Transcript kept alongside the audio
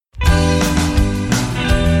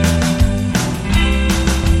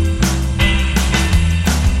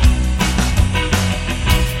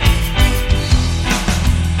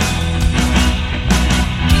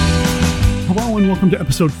welcome to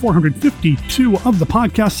episode 452 of the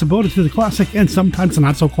podcast devoted to the classic and sometimes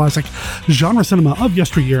not so classic genre cinema of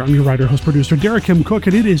yesteryear. I'm your writer, host, producer, Derek M. Cook,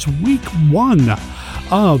 and it is week one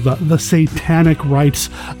of the Satanic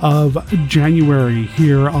Rites of January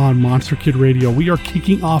here on Monster Kid Radio. We are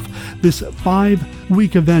kicking off this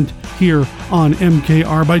 5-week event here on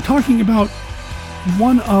MKR by talking about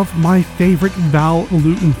one of my favorite Val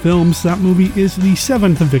Lewton films. That movie is The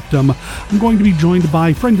Seventh Victim. I'm going to be joined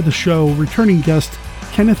by friend of the show, returning guest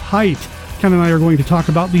Kenneth Hite. Ken and I are going to talk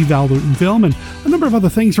about the Val Lewton film, and a number of other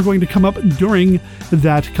things are going to come up during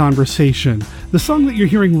that conversation. The song that you're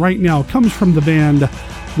hearing right now comes from the band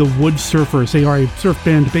The Wood Surfers. They are a surf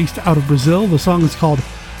band based out of Brazil. The song is called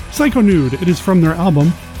Psycho Nude. It is from their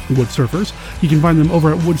album Wood Surfers. You can find them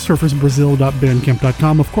over at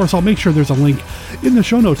woodsurfersbrazil.bandcamp.com. Of course, I'll make sure there's a link in the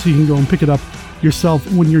show notes so you can go and pick it up yourself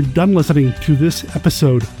when you're done listening to this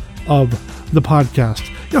episode of the podcast.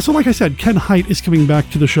 Yeah, so like I said, Ken Hite is coming back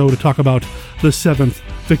to the show to talk about The Seventh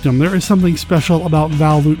Victim. There is something special about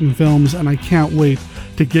Val Lewton films, and I can't wait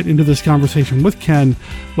to get into this conversation with Ken.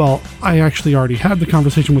 Well, I actually already had the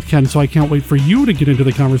conversation with Ken, so I can't wait for you to get into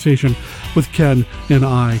the conversation with Ken and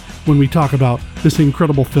I when we talk about this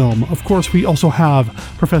incredible film. Of course, we also have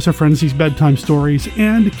Professor Frenzy's Bedtime Stories,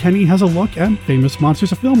 and Kenny has a look at famous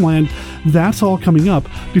monsters of Filmland. That's all coming up.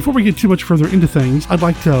 Before we get too much further into things, I'd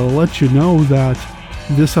like to let you know that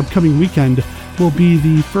this upcoming weekend will be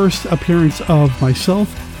the first appearance of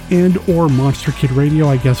myself and or Monster Kid Radio.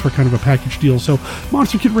 I guess we're kind of a package deal. So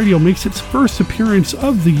Monster Kid Radio makes its first appearance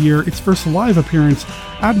of the year, its first live appearance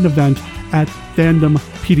at an event at Fandom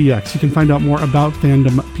PDX. You can find out more about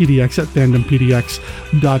Fandom PDX at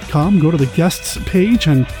fandompdx.com. Go to the guests page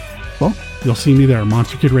and, well, you'll see me there.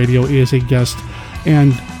 Monster Kid Radio is a guest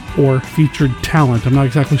and or featured talent. I'm not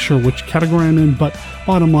exactly sure which category I'm in, but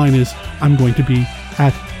bottom line is I'm going to be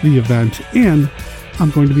at the event, and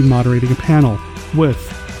I'm going to be moderating a panel with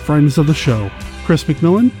friends of the show, Chris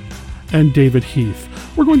McMillan and David Heath.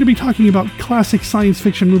 We're going to be talking about classic science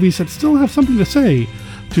fiction movies that still have something to say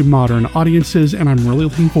to modern audiences, and I'm really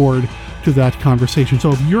looking forward to that conversation.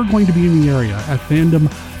 So if you're going to be in the area at Fandom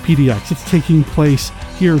PDX, it's taking place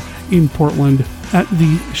here in Portland at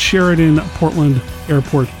the Sheraton Portland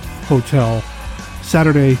Airport Hotel,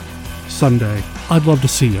 Saturday, Sunday. I'd love to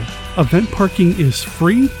see you. Event parking is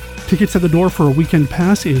free. Tickets at the door for a weekend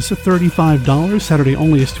pass is $35. Saturday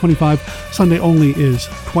only is $25. Sunday only is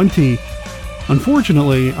 $20.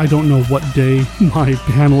 Unfortunately, I don't know what day my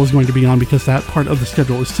panel is going to be on because that part of the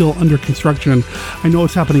schedule is still under construction. I know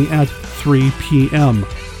it's happening at 3 p.m.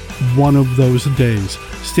 one of those days.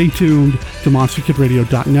 Stay tuned to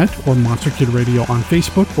monsterkidradio.net or Monster Kid Radio on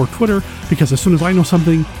Facebook or Twitter, because as soon as I know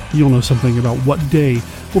something, you'll know something about what day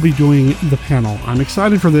we'll be doing the panel. I'm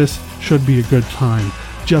excited for this. Should be a good time.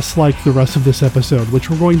 Just like the rest of this episode,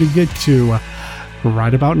 which we're going to get to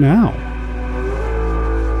right about now.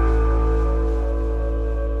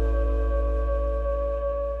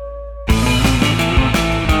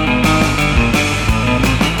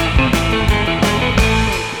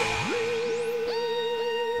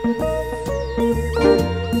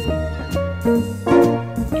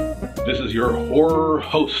 This is your horror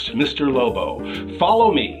host, Mr. Lobo.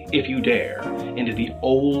 Follow me, if you dare, into the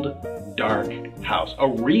old dark house, a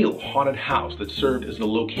real haunted house that served as the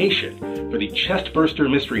location for the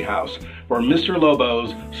Chestburster Mystery House for Mr.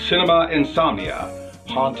 Lobo's Cinema Insomnia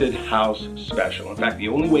Haunted House Special. In fact, the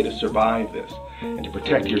only way to survive this and to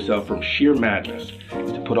protect yourself from sheer madness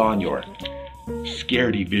is to put on your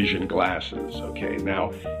Scaredy Vision glasses, okay?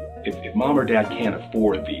 Now, if mom or dad can't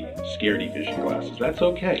afford the Scaredy Vision glasses, that's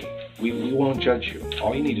okay. We won't judge you.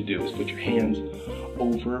 All you need to do is put your hands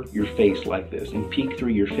over your face like this and peek through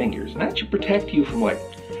your fingers. And that should protect you from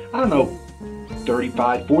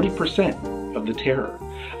 35-40% of the terror.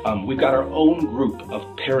 We've got our own group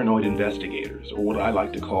of paranoid investigators, or what I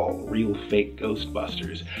like to call real fake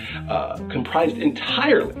Ghostbusters, comprised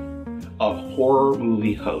entirely of horror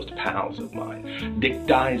movie host pals of mine. Dick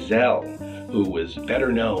Dizell, who was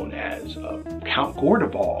better known as Count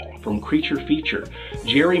Gordeval from Creature Feature.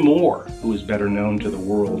 Jerry Moore, who is better known to the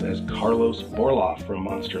world as Carlos Borloff from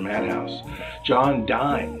Monster Madhouse. John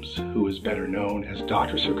Dimes, who is better known as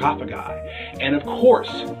Dr. Sarcophagi. And of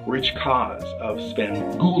course, Rich Kaz of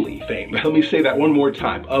Svengoolie fame. Let me say that one more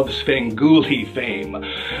time, of Svengoolie fame.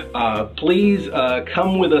 Please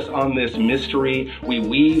come with us on this mystery. We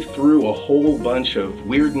weave through a whole bunch of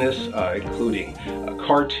weirdness, including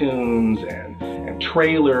cartoons and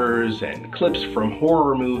trailers and clips from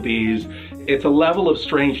horror movies. It's a level of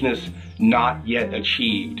strangeness not yet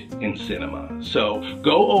achieved in cinema. So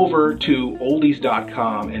go over to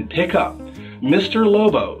oldies.com and pick up Mr.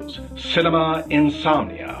 Lobo's Cinema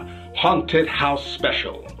Insomnia Haunted House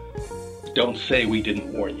Special. Don't say we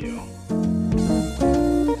didn't warn you.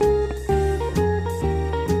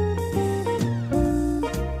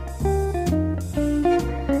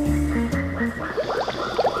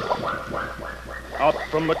 Up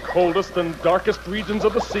from the coldest and darkest regions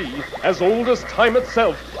of the sea, as old as time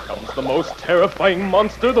itself, comes the most terrifying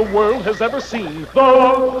monster the world has ever seen.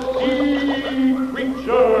 The Sea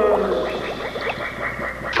Creature!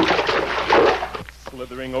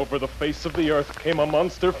 Slithering over the face of the earth came a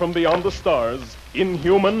monster from beyond the stars.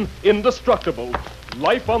 Inhuman, indestructible.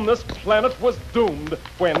 Life on this planet was doomed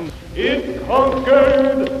when it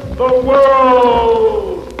conquered the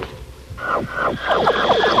world!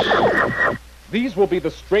 These will be the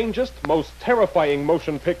strangest, most terrifying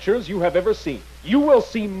motion pictures you have ever seen. You will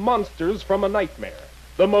see monsters from a nightmare.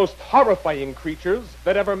 The most horrifying creatures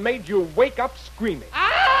that ever made you wake up screaming.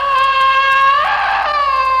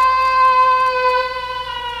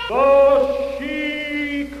 The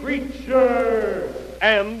She Creature!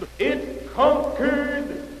 And it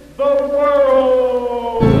conquered the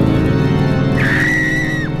world!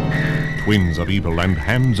 Twins of Evil and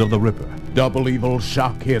Hands of the Ripper. Double evil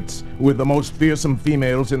shock hits with the most fearsome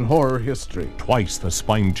females in horror history. Twice the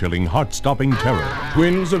spine-chilling, heart-stopping terror.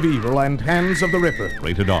 Twins of Evil and Hands of the Ripper.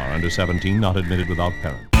 Rated R, under 17, not admitted without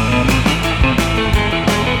parent.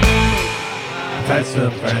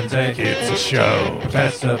 Professor Frenzy, it's a show.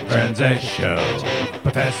 Professor Frenzy, show.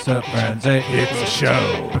 Professor Frenzy, it's a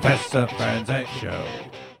show. Professor Frenzy, show.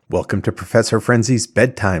 Welcome to Professor Frenzy's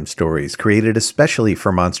Bedtime Stories, created especially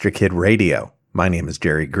for Monster Kid Radio. My name is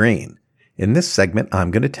Jerry Green. In this segment,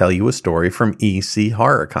 I'm going to tell you a story from EC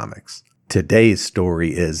Horror Comics. Today's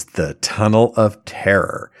story is The Tunnel of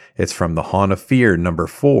Terror. It's from The Haunt of Fear, number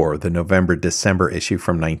 4, the November-December issue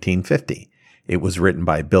from 1950. It was written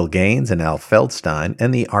by Bill Gaines and Al Feldstein,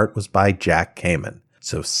 and the art was by Jack Kamen.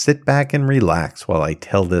 So sit back and relax while I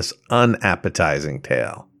tell this unappetizing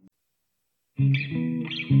tale.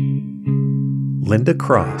 Linda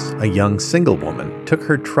Cross, a young single woman, took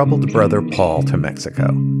her troubled brother Paul to Mexico.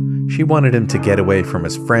 She wanted him to get away from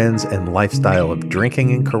his friends and lifestyle of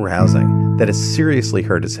drinking and carousing that has seriously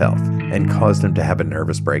hurt his health and caused him to have a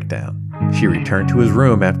nervous breakdown. She returned to his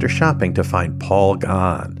room after shopping to find Paul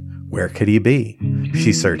gone. Where could he be?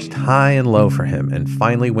 She searched high and low for him and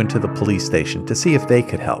finally went to the police station to see if they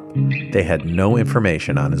could help. They had no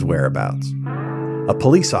information on his whereabouts. A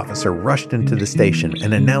police officer rushed into the station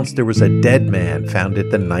and announced there was a dead man found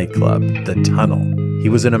at the nightclub, The Tunnel. He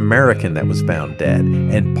was an American that was found dead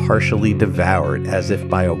and partially devoured as if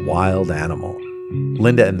by a wild animal.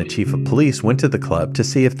 Linda and the chief of police went to the club to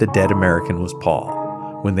see if the dead American was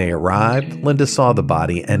Paul. When they arrived, Linda saw the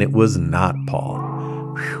body and it was not Paul.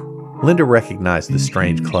 Whew. Linda recognized the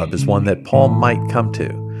strange club as one that Paul might come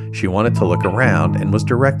to. She wanted to look around and was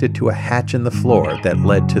directed to a hatch in the floor that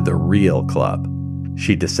led to the real club.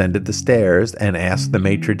 She descended the stairs and asked the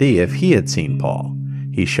maitre d' if he had seen Paul.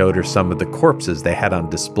 He showed her some of the corpses they had on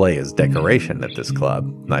display as decoration at this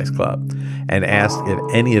club, nice club, and asked if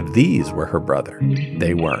any of these were her brother.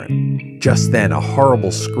 They weren't. Just then, a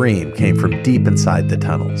horrible scream came from deep inside the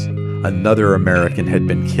tunnels. Another American had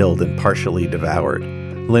been killed and partially devoured.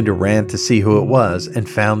 Linda ran to see who it was and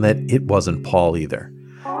found that it wasn't Paul either.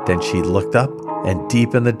 Then she looked up, and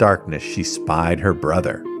deep in the darkness she spied her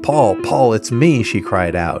brother. Paul, it's me," she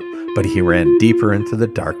cried out, but he ran deeper into the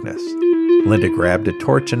darkness. Linda grabbed a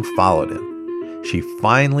torch and followed him. She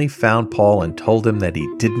finally found Paul and told him that he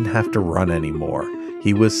didn't have to run anymore.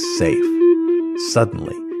 He was safe.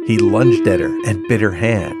 Suddenly, he lunged at her and bit her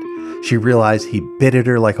hand. She realized he bit at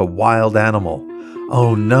her like a wild animal.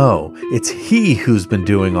 Oh no, it's he who's been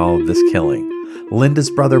doing all of this killing. Linda's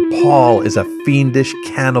brother Paul is a fiendish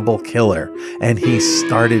cannibal killer, and he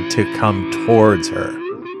started to come towards her.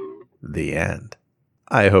 The end.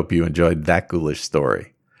 I hope you enjoyed that ghoulish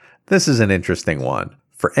story. This is an interesting one.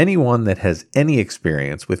 For anyone that has any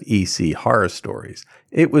experience with EC horror stories,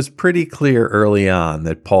 it was pretty clear early on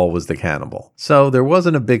that Paul was the cannibal, so there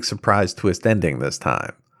wasn't a big surprise twist ending this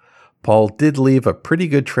time. Paul did leave a pretty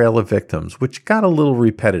good trail of victims, which got a little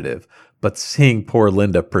repetitive, but seeing poor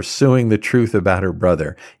Linda pursuing the truth about her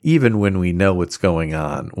brother, even when we know what's going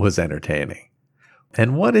on, was entertaining.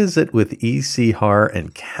 And what is it with EC horror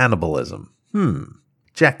and cannibalism?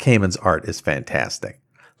 Jack Kamen's art is fantastic.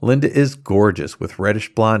 Linda is gorgeous with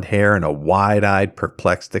reddish blonde hair and a wide-eyed,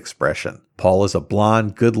 perplexed expression. Paul is a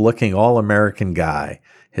blonde, good-looking, all-American guy.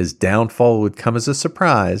 His downfall would come as a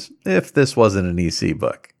surprise if this wasn't an EC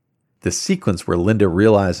book. The sequence where Linda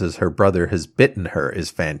realizes her brother has bitten her is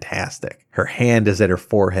fantastic. Her hand is at her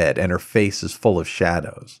forehead and her face is full of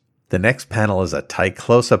shadows. The next panel is a tight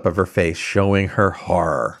close-up of her face showing her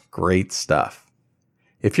horror. Great stuff.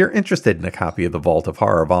 If you're interested in a copy of The Vault of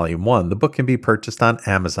Horror Volume 1, the book can be purchased on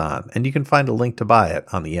Amazon, and you can find a link to buy it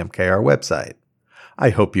on the MKR website.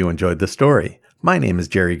 I hope you enjoyed the story. My name is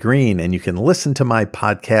Jerry Green, and you can listen to my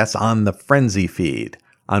podcast on the Frenzy feed.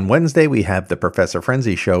 On Wednesday, we have the Professor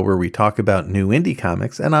Frenzy Show, where we talk about new indie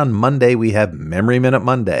comics, and on Monday, we have Memory Minute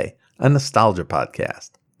Monday, a nostalgia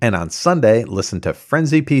podcast. And on Sunday, listen to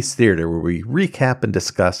Frenzy Piece Theater, where we recap and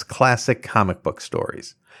discuss classic comic book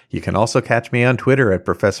stories. You can also catch me on Twitter at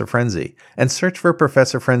Professor Frenzy, and search for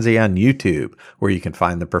Professor Frenzy on YouTube, where you can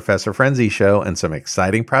find the Professor Frenzy Show and some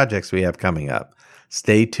exciting projects we have coming up.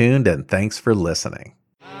 Stay tuned, and thanks for listening.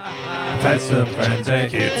 Professor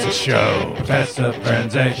Frenzy, it's a show. Professor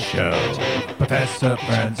Frenzy show. Professor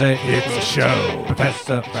Frenzy, it's a show.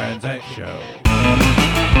 Professor Frenzy show.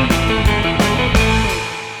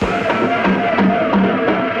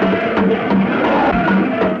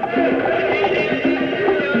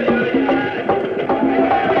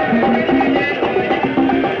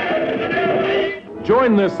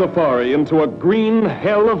 Join this safari into a green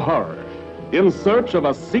hell of horror in search of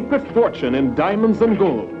a secret fortune in diamonds and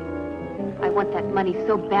gold. I want that money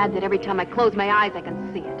so bad that every time I close my eyes, I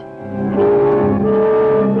can see it.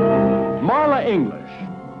 Marla English,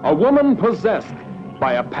 a woman possessed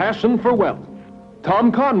by a passion for wealth.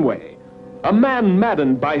 Tom Conway, a man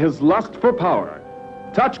maddened by his lust for power.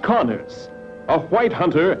 Tutch Connors, a white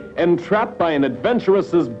hunter entrapped by an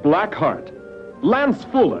adventuress's black heart. Lance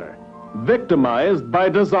Fuller, victimized by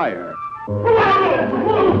desire.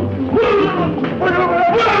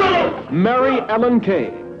 Mary Ellen Kay,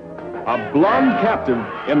 a blonde captive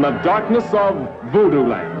in the darkness of Voodoo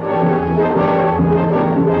Land.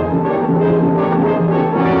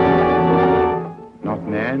 Not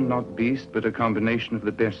man, not beast, but a combination of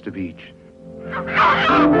the best of each.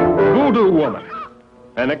 Voodoo Woman,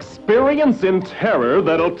 an experience in terror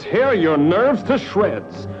that'll tear your nerves to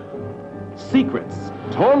shreds. Secrets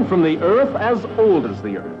torn from the earth as old as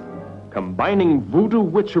the earth, combining voodoo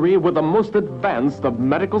witchery with the most advanced of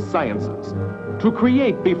medical sciences to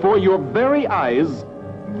create before your very eyes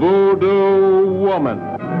Voodoo Woman.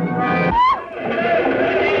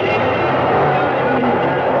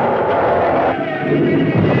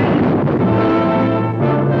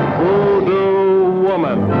 Voodoo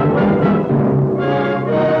Woman.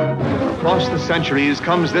 Across the centuries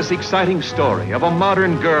comes this exciting story of a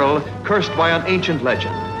modern girl cursed by an ancient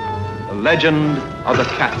legend. The legend of the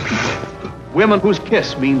cat people. Women whose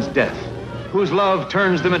kiss means death, whose love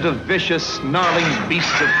turns them into vicious, snarling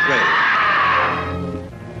beasts of prey.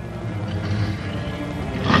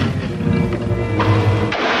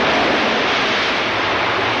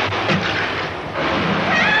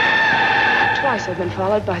 Twice I've been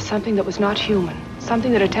followed by something that was not human,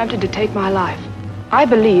 something that attempted to take my life. I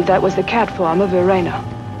believe that was the cat form of Irena.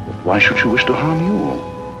 Why should she wish to harm you?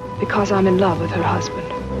 Because I'm in love with her husband.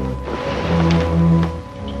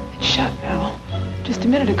 It's shut now. Just a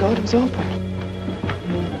minute ago, it was open.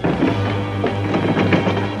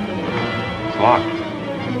 It's locked.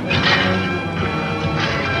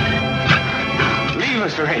 Leave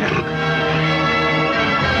us, Irena.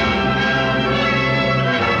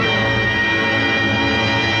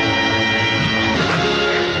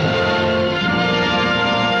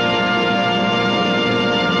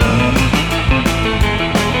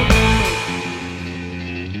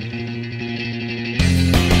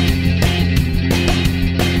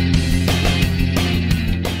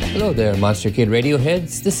 Hello there, Monster Kid Radio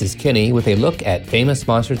heads. This is Kenny with a look at famous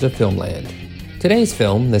monsters of filmland. Today's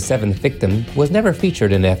film, The Seventh Victim, was never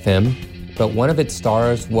featured in FM, but one of its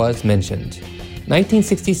stars was mentioned.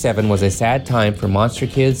 1967 was a sad time for Monster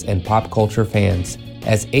Kids and pop culture fans,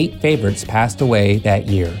 as 8 favorites passed away that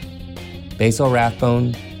year. Basil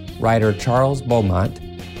Rathbone, writer Charles Beaumont,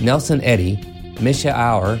 Nelson Eddy, Misha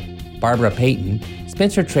Auer, Barbara Payton,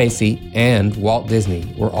 Spencer Tracy, and Walt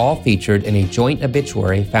Disney were all featured in a joint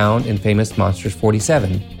obituary found in Famous Monsters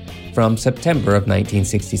 47 from September of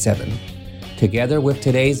 1967, together with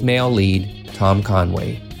today's male lead, Tom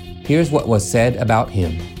Conway. Here's what was said about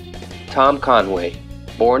him. Tom Conway,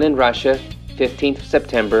 born in Russia, 15th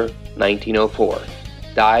September 1904,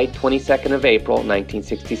 died 22nd of April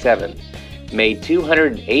 1967, made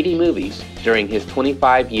 280 movies during his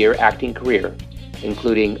 25-year acting career,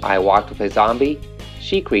 including I Walked with a Zombie,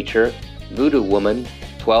 She Creature, Voodoo Woman,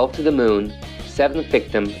 12 to the Moon, Seventh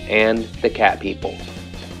Victim, and The Cat People.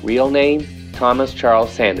 Real name, Thomas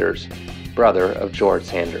Charles Sanders, brother of George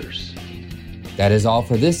Sanders. That is all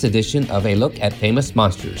for this edition of A Look at Famous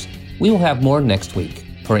Monsters. We will have more next week.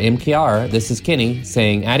 For MKR, this is Kenny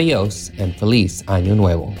saying adios and feliz año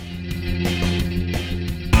nuevo.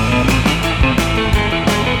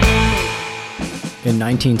 In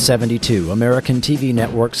 1972, American TV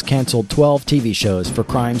networks canceled 12 TV shows for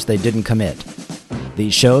crimes they didn't commit.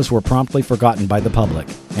 These shows were promptly forgotten by the public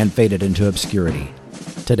and faded into obscurity.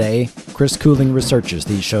 Today, Chris Cooling researches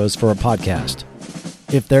these shows for a podcast.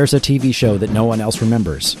 If there's a TV show that no one else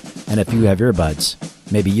remembers, and if you have earbuds,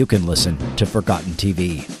 maybe you can listen to Forgotten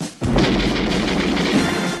TV.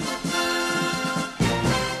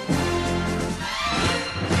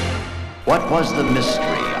 What was the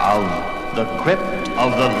mystery of the Crypt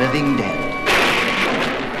of the Living Dead?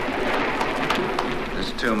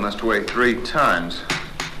 This tomb must weigh 3 tons.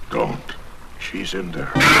 Don't. She's in there.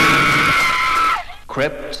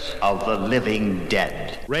 Crypt of the Living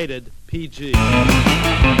Dead. Rated PG.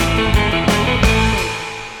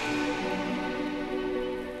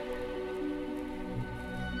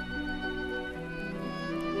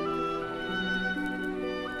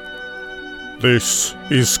 This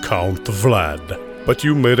is Count Vlad, but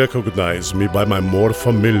you may recognize me by my more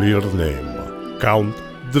familiar name, Count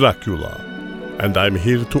Dracula, and I'm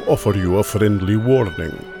here to offer you a friendly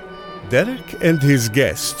warning. Derek and his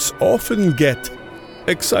guests often get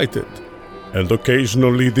excited, and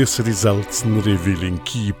occasionally this results in revealing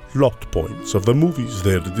key plot points of the movies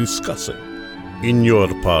they're discussing. In your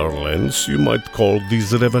parlance, you might call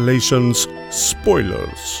these revelations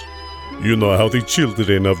spoilers. You know how the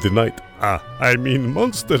children of the night,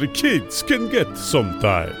 monster kids can get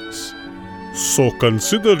sometimes. So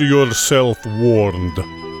consider yourself warned,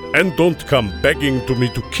 and don't come begging to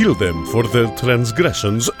me to kill them for their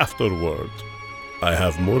transgressions afterward. I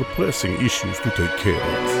have more pressing issues to take care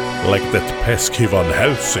of, like that pesky Van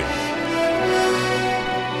Helsing.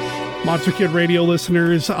 Monster Kid Radio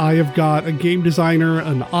listeners, I have got a game designer,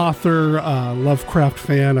 an author, a Lovecraft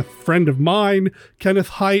fan, a friend of mine, Kenneth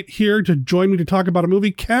Hite, here to join me to talk about a movie.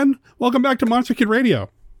 Ken, welcome back to Monster Kid Radio.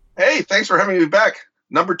 Hey, thanks for having me back.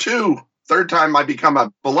 Number 2, third time I become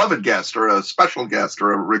a beloved guest or a special guest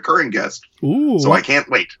or a recurring guest. Ooh. So I can't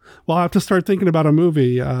wait. Well, I have to start thinking about a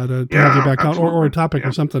movie to have you back out or a topic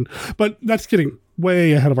or something. But that's getting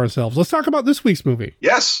way ahead of ourselves. Let's talk about this week's movie.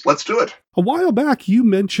 Yes, let's do it. A while back, you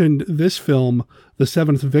mentioned this film, The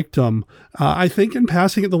Seventh Victim, I think in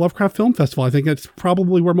passing at the Lovecraft Film Festival. I think it's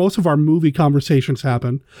probably where most of our movie conversations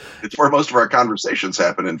happen. It's where most of our conversations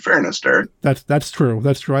happen, in fairness, Derek. That's true.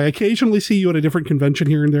 That's true. I occasionally see you at a different convention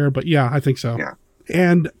here and there, but yeah, I think so. Yeah.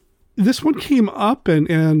 And this one came up,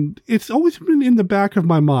 and it's always been in the back of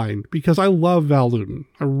my mind because I love Val Lewton.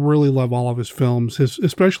 I really love all of his films,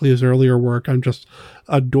 especially his earlier work. I just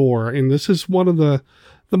adore. And this is one of the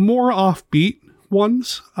more offbeat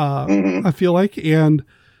ones, I feel like. And,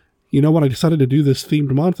 you know, when I decided to do this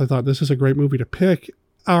themed month, I thought this is a great movie to pick.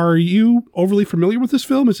 Are you overly familiar with this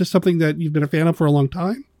film? Is this something that you've been a fan of for a long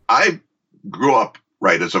time? I grew up,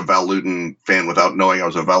 as a Val Lewton fan without knowing I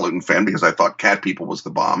was a Val Lewton fan because I thought Cat People was the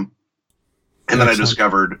bomb. And then I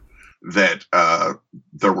discovered that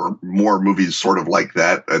there were more movies sort of like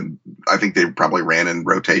that. And I think they probably ran in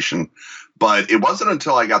rotation. But it wasn't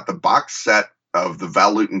until I got the box set of the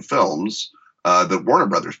Val Lewton films that Warner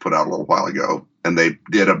Brothers put out a little while ago. And they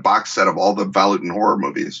did a box set of all the Val Lewton horror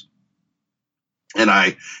movies. And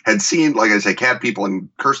I had seen, like I say, Cat People and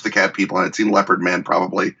Curse the Cat People. And I'd seen Leopard Man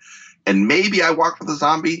probably. And maybe I Walked with a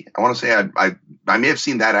Zombie. I want to say I may have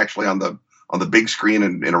seen that actually on the big screen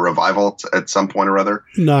in a revival at some point or other.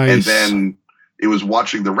 Nice. And then it was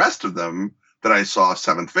watching the rest of them that I saw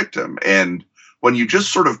Seventh Victim. And when you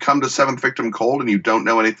just sort of come to Seventh Victim cold and you don't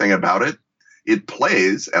know anything about it, it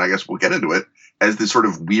plays, and I guess we'll get into it, as this sort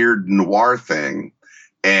of weird noir thing.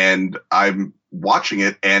 And I'm watching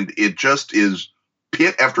it, and it just is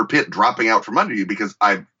pit after pit dropping out from under you because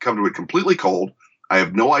I've come to it completely cold. I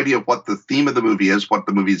have no idea what the theme of the movie is, what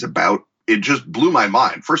the movie's about. It just blew my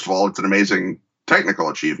mind. First of all, it's an amazing technical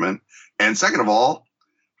achievement. And second of all,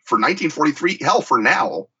 for 1943, hell, for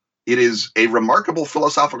now, it is a remarkable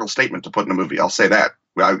philosophical statement to put in a movie. I'll say that.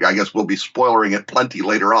 I guess we'll be spoilering it plenty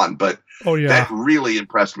later on, but that really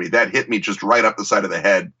impressed me. That hit me just right up the side of the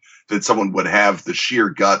head that someone would have the sheer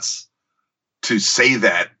guts to say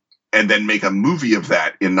that and then make a movie of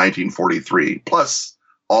that in 1943. Plus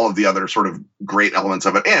all of the other sort of great elements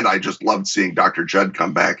of it. And I just loved seeing Dr. Judd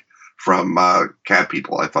come back from Cat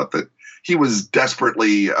People. I thought that he was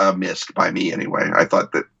desperately missed by me anyway. I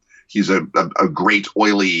thought that he's a great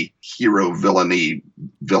oily hero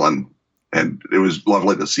villain. And it was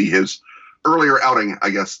lovely to see his earlier outing,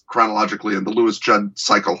 I guess, chronologically in the Louis Judd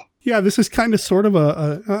cycle. Yeah, this is kind of sort of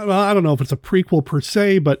I don't know if it's a prequel per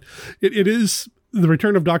se, but it is the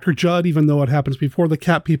return of Dr. Judd, even though it happens before the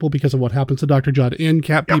Cat People because of what happens to Dr. Judd in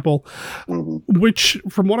Cat People, which,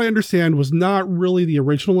 from what I understand, was not really the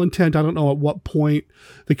original intent. I don't know at what point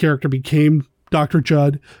the character became Dr.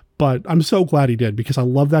 Judd, but I'm so glad he did because I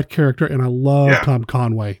love that character and I love Tom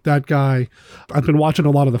Conway. That guy, I've been watching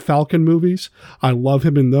a lot of the Falcon movies. I love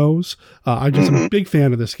him in those. I just am a big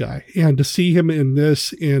fan of this guy. And to see him in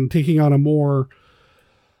this and taking on a more,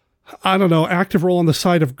 I don't know, active role on the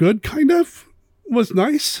side of good kind of was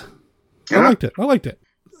nice. I liked it.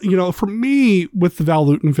 You know, for me with the Val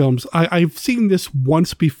Lewton films, I've seen this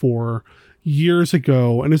once before years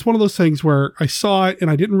ago. And it's one of those things where I saw it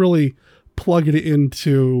and I didn't really plug it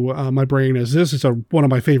into my brain as this is one of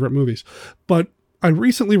my favorite movies. But I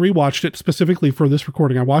recently rewatched it specifically for this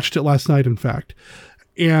recording. I watched it last night, in fact,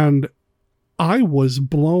 and I was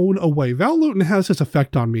blown away. Val Lewton has this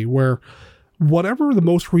effect on me where whatever the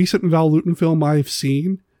most recent Val Lewton film I've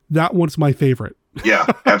seen, that one's my favorite. Yeah,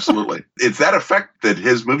 absolutely. It's that effect that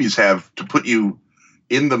his movies have to put you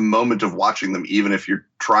in the moment of watching them, even if you're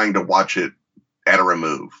trying to watch it at a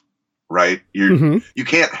remove. Right? You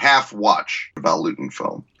can't half watch a Val Lewton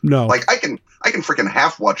film. No. Like I can freaking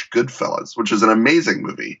half watch Goodfellas, which is an amazing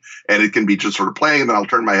movie. And it can be just sort of playing, and then I'll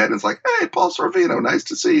turn my head and it's like, hey, Paul Sorvino, nice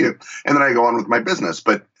to see you. And then I go on with my business.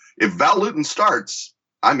 But if Val Lewton starts,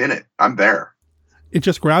 I'm in it. I'm there. It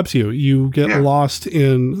just grabs you. You get lost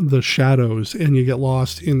in the shadows and you get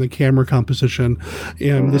lost in the camera composition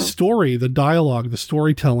and the story, the dialogue, the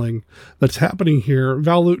storytelling that's happening here.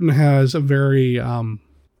 Val Lewton has a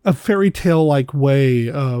fairy tale-like way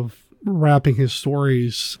of wrapping his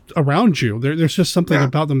stories around you. There's just something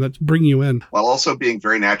about them that bring you in. While also being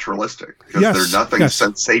very naturalistic. Because there's nothing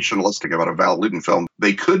sensationalistic about a Val Lewton film.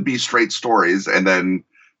 They could be straight stories, and then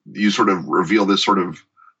you sort of reveal this sort of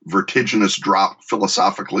vertiginous drop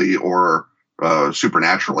philosophically or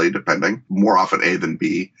supernaturally, depending. More often A than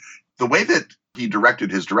B. The way that he directed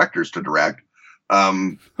his directors to direct,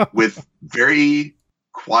 with very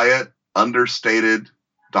quiet, understated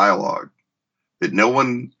dialogue that no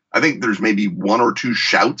one, I think there's maybe one or two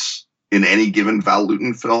shouts in any given Val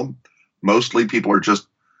Lewton film. Mostly people are just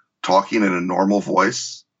talking in a normal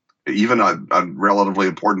voice, even on relatively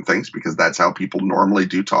important things, because that's how people normally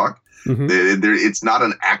do talk. It's not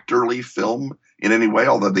an actorly film in any way,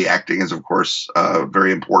 although the acting is, of course,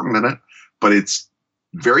 very important in it, but it's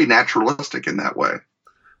very naturalistic in that way.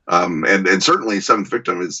 And certainly Seventh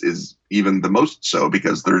Victim is even the most so,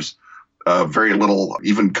 because there's very little,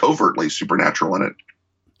 even covertly supernatural in it.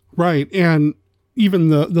 Right. And even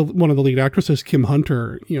the one of the lead actresses, Kim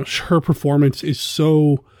Hunter, you know, her performance is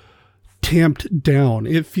so tamped down.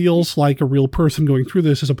 It feels like a real person going through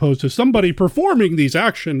this as opposed to somebody performing these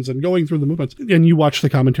actions and going through the movements. And you watched the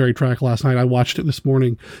commentary track last night. I watched it this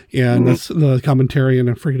morning, and that's the commentary, and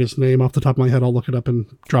I forget his name off the top of my head. I'll look it up and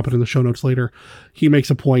drop it in the show notes later. He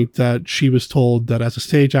makes a point that she was told that as a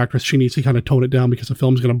stage actress, she needs to kind of tone it down because the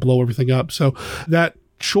film's going to blow everything up. So that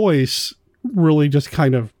choice really just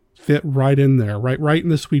kind of fit right in there, right in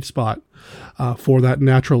the sweet spot for that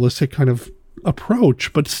naturalistic kind of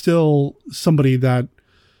approach, but still somebody that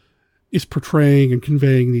is portraying and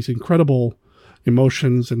conveying these incredible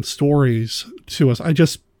emotions and stories to us.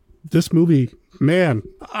 This movie, man,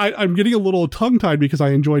 I'm getting a little tongue-tied because I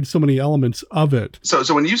enjoyed so many elements of it. So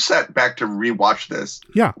when you sat back to rewatch this,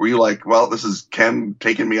 were you like, well, this is Ken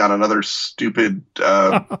taking me on another stupid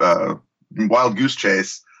wild goose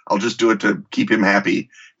chase. I'll just do it to keep him happy.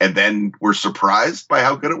 And then we're surprised by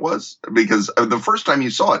how good it was? Because the first time you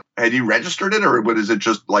saw it, had you registered it, or is it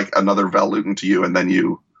just like another Val Lewton to you, and then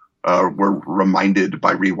you were reminded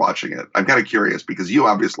by rewatching it? I'm kind of curious because you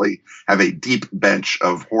obviously have a deep bench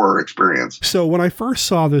of horror experience. So when I first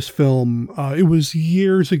saw this film, it was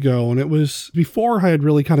years ago, and it was before I had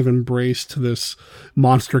really kind of embraced this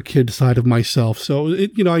monster kid side of myself. So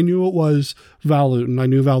I knew it was Val Lewton. I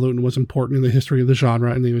knew Val Lewton was important in the history of the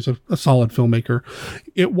genre, and he was a solid filmmaker.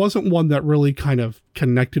 It wasn't one that really kind of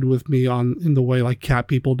connected with me in the way like Cat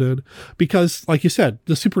People did, because like you said,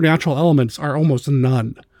 the supernatural elements are almost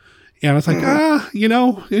none. And it's like,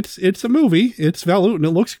 it's a movie. It's Val Lewton. It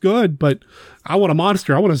looks good, but I want a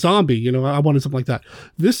monster. I want a zombie. I wanted something like that.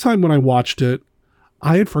 This time when I watched it,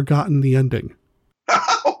 I had forgotten the ending.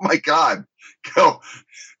 Oh my God. Go.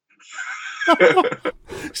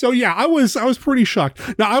 So yeah, I was pretty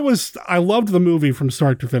shocked. Now I loved the movie from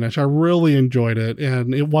start to finish. I really enjoyed it,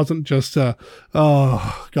 and it wasn't just got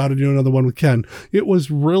to do another one with Ken. It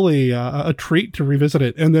was really a treat to revisit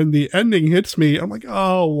it. And then the ending hits me. I'm like,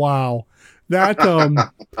 oh wow, that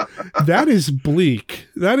that is bleak.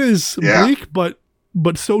 That is bleak, but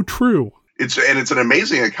so true. It's an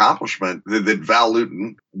amazing accomplishment that Val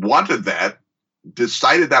Lewton wanted that,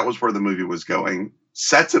 decided that was where the movie was going,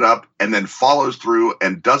 sets it up, and then follows through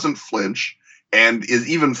and doesn't flinch, and is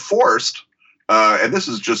even forced, and this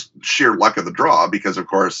is just sheer luck of the draw, because of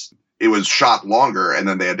course it was shot longer and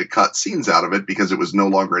then they had to cut scenes out of it because it was no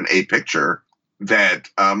longer an A picture, that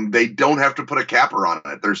they don't have to put a capper on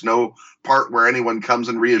it. There's no part where anyone comes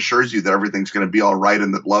and reassures you that everything's going to be all right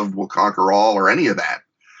and that love will conquer all or any of that.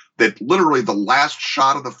 That literally the last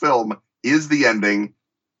shot of the film is the ending,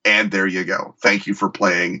 and there you go. Thank you for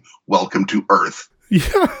playing Welcome to Earth.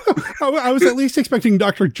 Yeah, I was at least expecting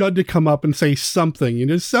Dr. Judd to come up and say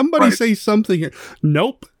something. Somebody say something.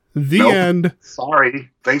 Nope. The end. Sorry.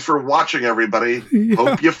 Thanks for watching, everybody. Yeah.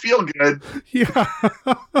 Hope you feel good. Yeah.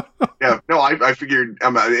 Yeah. No, I figured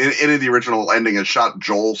in the original ending, a shot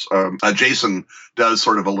Jason does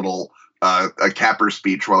sort of a little a capper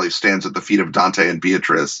speech while he stands at the feet of Dante and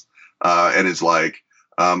Beatrice, and is like,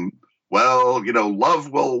 well,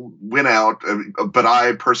 love will win out, but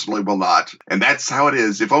I personally will not. And that's how it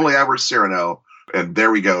is. If only I were Cyrano. And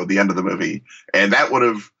there we go, the end of the movie. And that would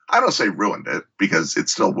have, I don't say ruined it, because it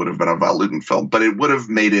still would have been a Val Lewton film, but it would have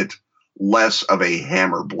made it less of a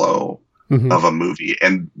hammer blow of a movie.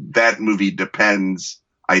 And that movie depends,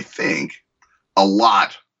 I think, a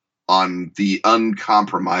lot on the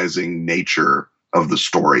uncompromising nature of the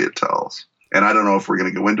story it tells. And I don't know if we're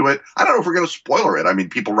going to go into it. I don't know if we're going to spoiler it. I mean,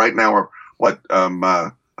 people right now are,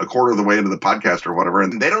 a quarter of the way into the podcast or whatever,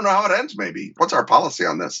 and they don't know how it ends, maybe. What's our policy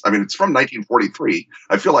on this? I mean, it's from 1943.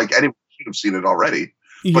 I feel like anyone should have seen it already.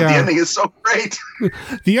 But the ending is so great.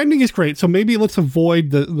 The ending is great. So maybe let's avoid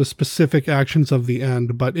the specific actions of the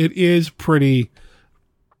end, but it is pretty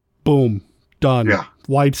boom, done. Yeah.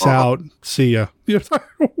 Lights out. See ya. Yeah.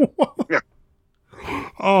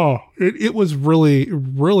 Oh, it was really,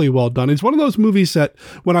 really well done. It's one of those movies that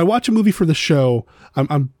when I watch a movie for the show,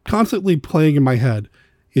 I'm constantly playing in my head,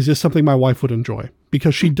 is this something my wife would enjoy?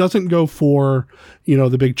 Because she doesn't go for,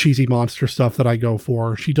 the big cheesy monster stuff that I go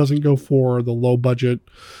for. She doesn't go for the low budget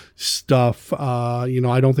stuff. I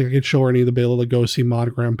don't think I could show her any of the Bela Lugosi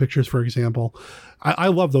Monogram pictures, for example. I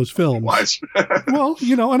love those films. Well,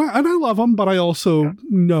 and I love them, but I also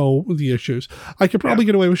know the issues. I could probably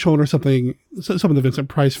get away with showing her some of the Vincent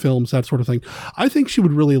Price films, that sort of thing. I think she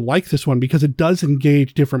would really like this one because it does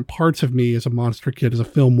engage different parts of me as a monster kid, as a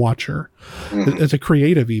film watcher, as a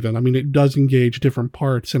creative even. I mean, it does engage different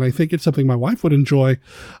parts, and I think it's something my wife would enjoy.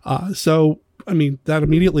 So, I mean, that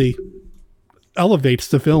immediately elevates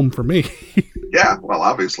the film for me. Yeah, well,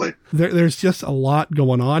 obviously. There's just a lot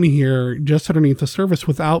going on here just underneath the surface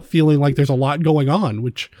without feeling like there's a lot going on,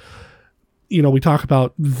 which, we talk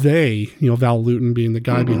about Val Lewton being the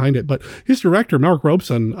guy behind it, but his director, Mark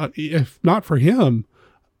Robeson, if not for him,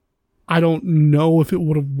 I don't know if it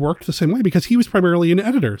would have worked the same way, because he was primarily an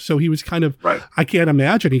editor. So he was kind of, I can't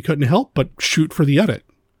imagine he couldn't help but shoot for the edit.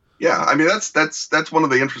 Yeah, I mean, that's one of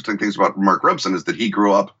the interesting things about Mark Robeson is that he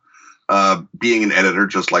grew up being an editor,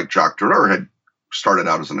 just like Jacques Tourneur had started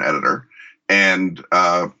out as an editor. And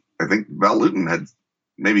I think Val Lewton had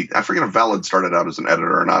I forget if Val had started out as an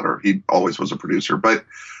editor or not, or he always was a producer. But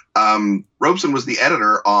Robeson was the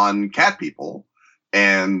editor on Cat People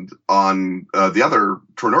and on the other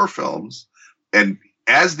Tourneur films. And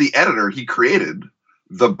as the editor, he created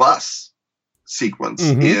the bus sequence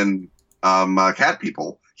in Cat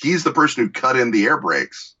People. He's the person who cut in the air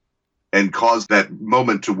brakes and caused that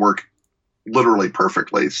moment to work literally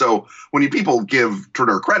perfectly. So when people give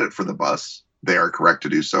Tourneur credit for the bus, they are correct to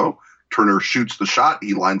do so. Tourneur shoots the shot,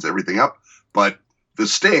 he lines everything up, but the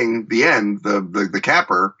sting, the end, the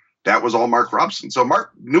capper, that was all Mark Robeson. So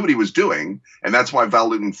Mark knew what he was doing, and that's why Val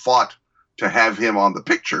Lewton fought to have him on the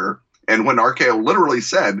picture. And when RKO literally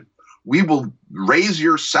said, we will raise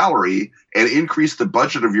your salary and increase the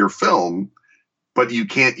budget of your film, but you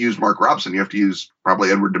can't use Mark Robeson, you have to use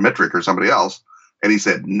probably Edward Dmytryk or somebody else. And he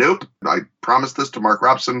said, nope, I promised this to Mark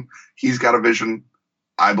Robeson. He's got a vision.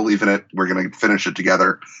 I believe in it. We're going to finish it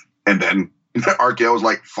together. And then RKO was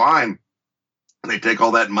like, fine. And they take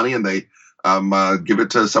all that money and they give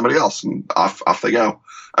it to somebody else, and off they go.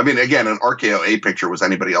 I mean, again, an RKO A picture was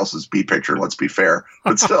anybody else's B picture, let's be fair.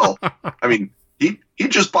 But still, I mean, he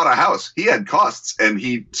just bought a house. He had costs, and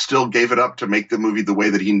he still gave it up to make the movie the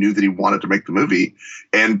way that he knew that he wanted to make the movie.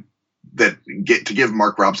 And to give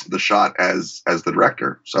Mark Robeson the shot as the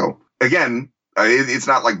director. So again, it's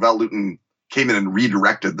not like Val Lewton came in and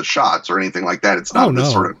redirected the shots or anything like that. It's not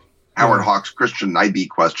this sort of Howard Hawks Christian Nyby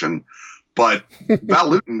question. But Val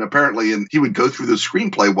Lewton apparently, and he would go through the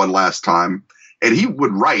screenplay one last time, and he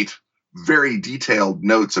would write very detailed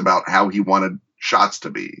notes about how he wanted shots to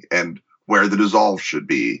be and where the dissolve should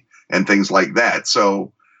be and things like that.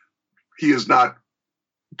 So he is not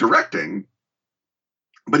directing,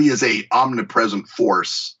 but he is a omnipresent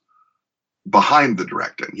force behind the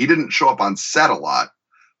directing. He didn't show up on set a lot,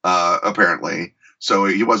 apparently, so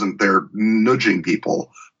he wasn't there nudging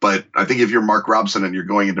people, But I think if you're Mark Robson and you're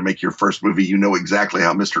going in to make your first movie, you know exactly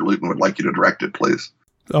how Mr. Luton would like you to direct it, please.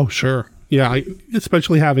 Oh, sure. Yeah,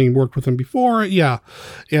 especially having worked with him before. Yeah.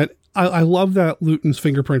 And I love that Luton's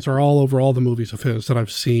fingerprints are all over all the movies of his that I've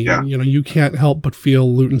seen. Yeah. You know, you can't help but feel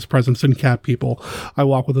Luton's presence in Cat People, I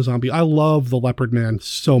Walk with a Zombie. I love The Leopard Man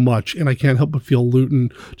so much, and I can't help but feel Luton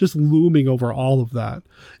just looming over all of that.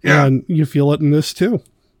 Yeah. And you feel it in this too.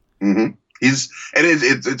 Mm-hmm.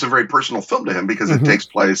 It's a very personal film to him because it takes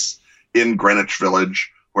place in Greenwich Village,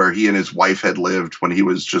 where he and his wife had lived when he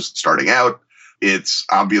was just starting out. It's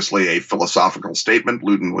obviously a philosophical statement.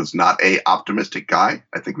 Luton was not a optimistic guy.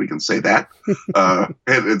 I think we can say that.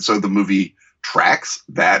 And so the movie tracks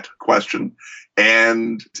that question.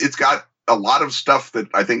 And it's got a lot of stuff that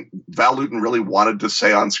I think Val Luton really wanted to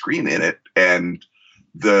say on screen in it. And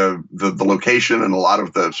the location and a lot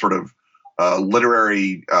of the sort of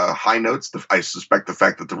literary high notes. I suspect the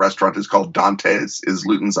fact that the restaurant is called Dante's is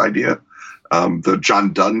Luton's idea. The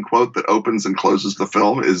John Donne quote that opens and closes the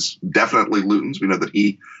film is definitely Luton's. We know that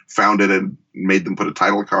he found it and made them put a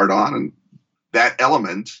title card on. And that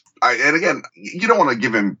element, and again, you don't want to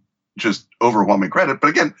give him just overwhelming credit. But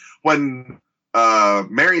again, when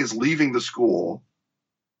Mary is leaving the school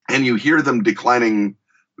and you hear them declining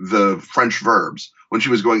the French verbs, when she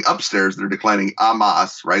was going upstairs, they're declining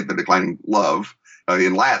amas, right? They're declining love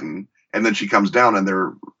in Latin. And then she comes down and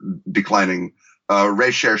they're declining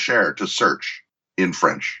rechercher, to search in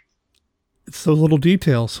French. It's those little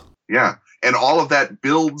details. Yeah. And all of that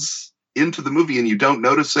builds into the movie and you don't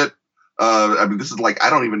notice it. I mean, this is like, I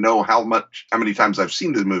don't even know how many times I've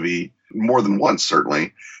seen the movie, more than once,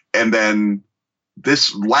 certainly. And then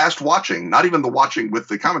this last watching, not even the watching with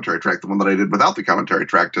the commentary track, the one that I did without the commentary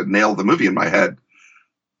track to nail the movie in my head,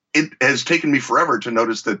 it has taken me forever to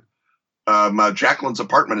notice that Jacqueline's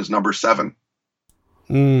apartment is number 7.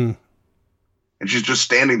 Mm. And she's just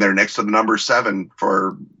standing there next to the number 7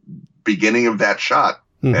 for beginning of that shot.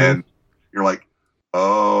 Mm-hmm. And you're like,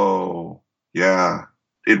 oh, yeah.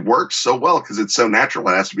 It works so well because it's so natural.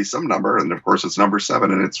 It has to be some number. And of course, it's number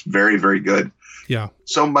 7. And it's very, very good. Yeah.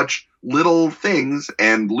 So much little things.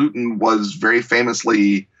 And Luton was very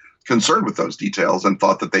famously concerned with those details and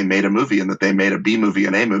thought that they made a movie and that they made a B movie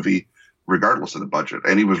and A movie regardless of the budget.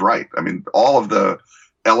 And he was right. I mean, all of the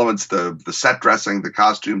elements, the set dressing, the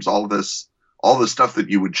costumes, all the stuff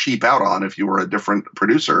that you would cheap out on if you were a different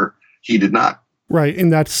producer, he did not. Right.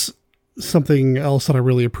 And that's something else that I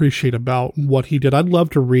really appreciate about what he did. I'd love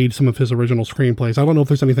to read some of his original screenplays. I don't know if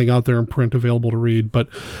there's anything out there in print available to read, but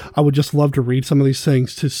I would just love to read some of these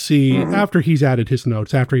things to see after he's added his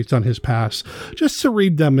notes, after he's done his pass, just to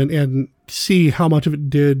read them and see how much of it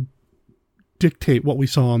did dictate what we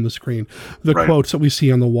saw on the screen. The quotes that we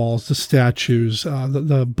see on the walls, the statues,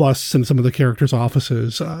 the busts in some of the characters'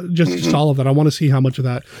 offices, just all of that. I want to see how much of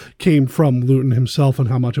that came from Luton himself and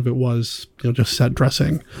how much of it was, just set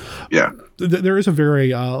dressing. Yeah. There is a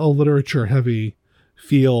very literature heavy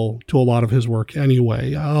feel to a lot of his work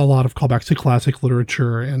anyway. A lot of callbacks to classic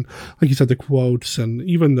literature and, like you said, the quotes and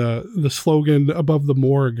even the slogan above the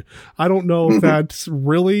morgue. I don't know if that's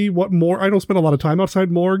really what I don't spend a lot of time outside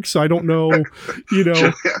morgues, so I don't know,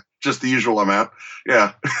 just the usual amount.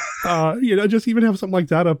 Yeah. Just even have something like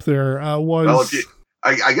that up there was... Well,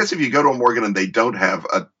 I guess if you go to a morgue and they don't have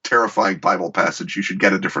a terrifying Bible passage, you should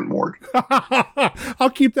get a different morgue. I'll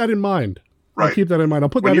keep that in mind. Right. I'll keep that in mind. I'll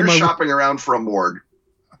put when that in my... When you're shopping around for a morgue,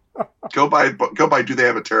 go by, do they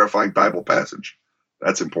have a terrifying Bible passage?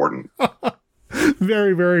 That's important.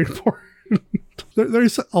 Very, very important.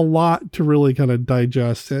 There's a lot to really kind of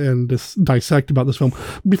digest and dissect about this film.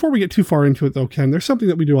 Before we get too far into it, though, Ken, there's something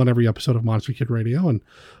that we do on every episode of Monster Kid Radio, and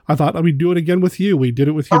I thought we'd do it again with you. We did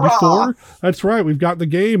it with you before. That's right. We've got the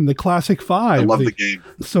game, the Classic 5. I love the game.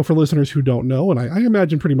 So for listeners who don't know, and I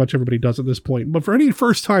imagine pretty much everybody does at this point, but for any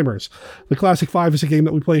first-timers, the Classic 5 is a game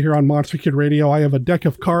that we play here on Monster Kid Radio. I have a deck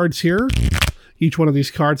of cards here. Each one of these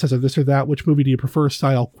cards has a this or that, which movie do you prefer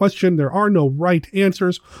style question. There are no right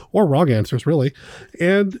answers or wrong answers, really.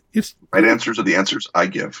 And it's... Right answers are the answers I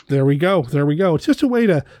give. There we go. It's just a way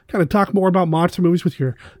to kind of talk more about monster movies with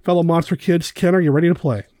your fellow monster kids. Ken, are you ready to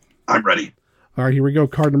play? I'm ready. All right, here we go.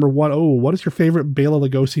 Card number 1. Oh, what is your favorite Bela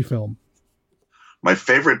Lugosi film? My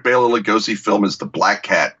favorite Bela Lugosi film is The Black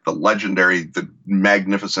Cat, the legendary, the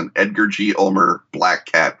magnificent Edgar G. Ulmer Black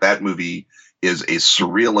Cat. That movie is a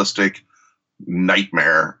surrealistic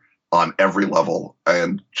nightmare on every level.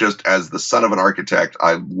 And just as the son of an architect,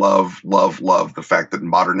 I love the fact that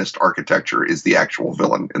modernist architecture is the actual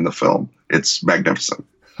villain in the film. It's magnificent.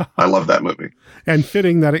 I love that movie. And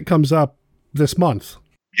fitting that it comes up this month.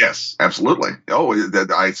 Yes, absolutely. Oh,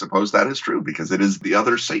 I suppose that is true because it is the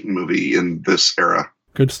other Satan movie in this era.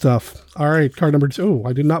 Good stuff. All right, card number 2. Oh,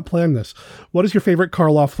 I did not plan this. What is your favorite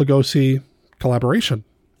Karloff Lugosi collaboration?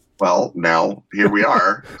 Well, now here we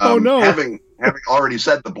are. Oh, no. Having already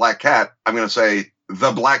said The Black Cat, I'm going to say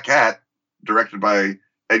The Black Cat, directed by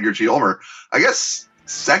Edgar G. Ulmer. I guess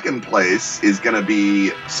second place is going to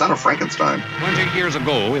be Son of Frankenstein. 20 years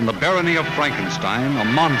ago, in the barony of Frankenstein,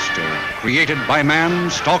 a monster created by man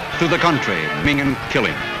stalked through the country, maiming and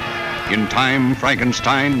killing. In time,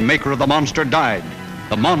 Frankenstein, maker of the monster, died.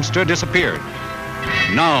 The monster disappeared.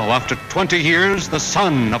 Now, after 20 years, the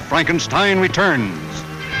son of Frankenstein returns,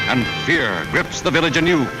 and fear grips the village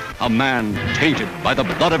anew. A man tainted by the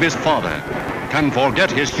blood of his father can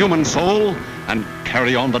forget his human soul and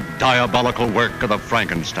carry on the diabolical work of the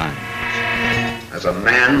Frankenstein. As a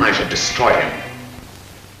man, I should destroy him.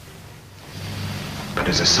 But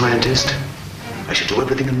as a scientist, I should do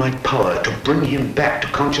everything in my power to bring him back to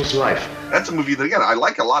conscious life. That's a movie that, again, I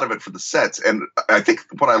like a lot of it for the sets. And I think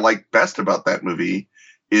what I like best about that movie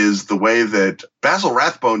is the way that Basil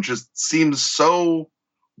Rathbone just seems so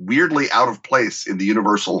weirdly out of place in the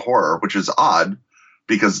Universal horror, which is odd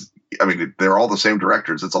because, I mean, they're all the same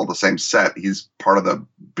directors. It's all the same set. He's part of the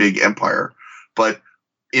big empire. But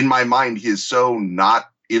in my mind, he is so not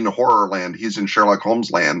in horror land. He's in Sherlock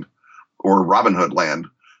Holmes land or Robin Hood land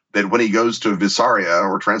that when he goes to Visaria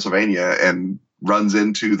or Transylvania and runs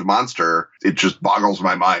into the monster, it just boggles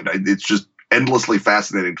my mind. It's just endlessly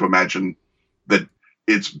fascinating to imagine that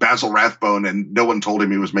it's Basil Rathbone and no one told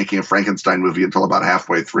him he was making a Frankenstein movie until about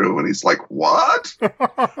halfway through. And he's like, what?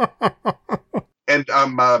 And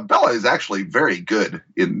Bella is actually very good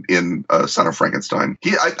in Son of Frankenstein.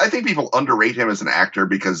 I think people underrate him as an actor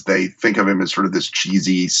because they think of him as sort of this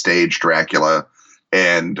cheesy stage Dracula.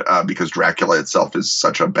 And because Dracula itself is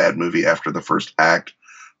such a bad movie after the first act.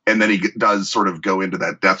 And then he does sort of go into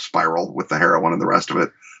that death spiral with the heroin and the rest of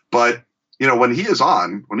it. But, you know, when he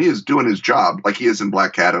is doing his job, like he is in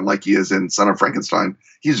Black Cat and like he is in Son of Frankenstein,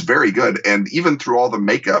 he's very good. And even through all the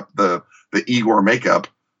makeup, the Igor makeup,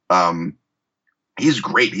 he's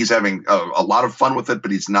great. He's having a lot of fun with it, but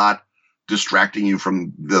he's not distracting you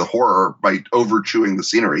from the horror by over-chewing the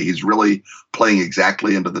scenery. He's really playing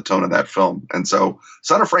exactly into the tone of that film. And so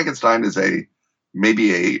Son of Frankenstein is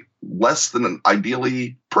maybe a less than an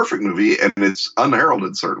ideally perfect movie, and it's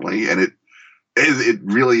unheralded, certainly, and it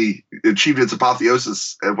really achieved its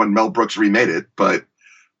apotheosis when Mel Brooks remade it. But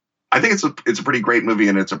I think it's a pretty great movie,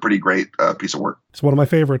 and it's a pretty great piece of work. It's one of my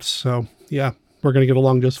favorites, so yeah, we're going to get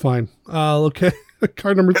along just fine. Okay.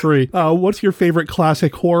 Card number 3. What's your favorite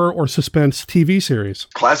classic horror or suspense TV series?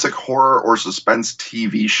 Classic horror or suspense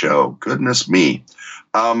TV show. Goodness me.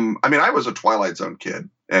 I mean, I was a Twilight Zone kid.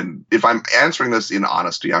 And if I'm answering this in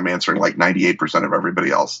honesty, I'm answering like 98% of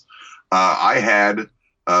everybody else. I had,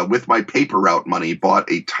 with my paper route money, bought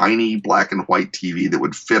a tiny black and white TV that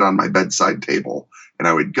would fit on my bedside table. And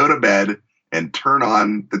I would go to bed and turn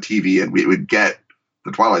on the TV, and we would get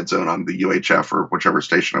the Twilight Zone on the UHF or whichever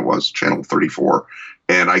station it was, channel 34.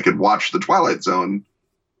 And I could watch the Twilight Zone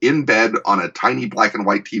in bed on a tiny black and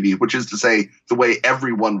white TV, which is to say the way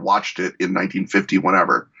everyone watched it in 1950,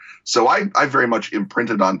 whenever. So I very much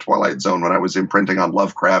imprinted on Twilight Zone when I was imprinting on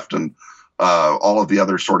Lovecraft and all of the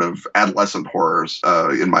other sort of adolescent horrors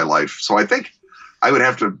in my life. So I think I would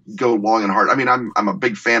have to go long and hard. I mean, I'm a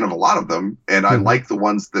big fan of a lot of them, and I like the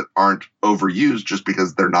ones that aren't overused just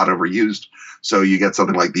because they're not overused. So you get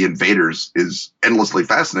something like The Invaders is endlessly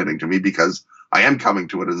fascinating to me because I am coming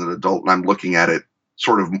to it as an adult and I'm looking at it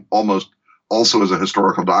sort of almost also as a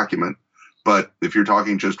historical document. But if you're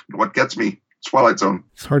talking just what gets me, it's Twilight Zone.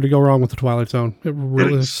 It's hard to go wrong with the Twilight Zone. It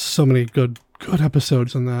really is so many good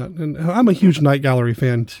episodes in that. And I'm a huge Night Gallery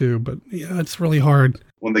fan too, but yeah, it's really hard.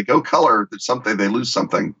 When they go color, it's something, they lose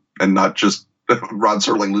something, and not just Rod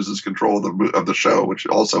Serling loses control of the show, which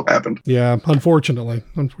also happened. Yeah, unfortunately.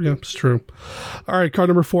 Yeah, it's true. All right, card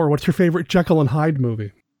number 4. What's your favorite Jekyll and Hyde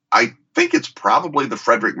movie? I think it's probably the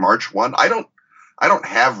Frederick March one. I don't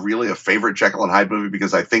have really a favorite Jekyll and Hyde movie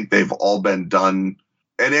because I think they've all been done,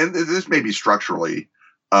 and this may be structurally.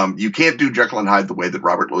 You can't do Jekyll and Hyde the way that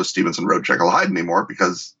Robert Louis Stevenson wrote Jekyll and Hyde anymore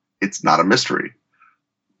because it's not a mystery.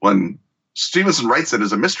 When Stevenson writes it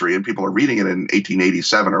as a mystery and people are reading it in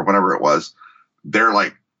 1887 or whenever it was, they're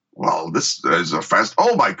like, well, this is a fast,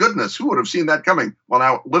 oh my goodness, who would have seen that coming? Well,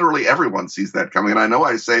 now literally everyone sees that coming. And I know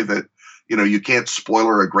I say that, you know, you can't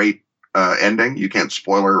spoiler a great ending. You can't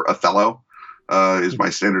spoiler Othello is my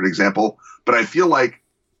standard example. But I feel like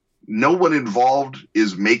no one involved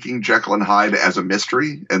is making Jekyll and Hyde as a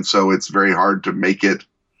mystery. And so it's very hard to make it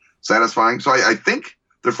satisfying. So I think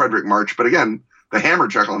the Frederick March, but again, the Hammer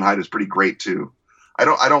Jekyll and Hyde is pretty great too. I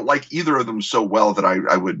don't like either of them so well that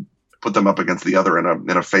I would put them up against the other in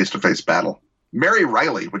a face-to-face battle. Mary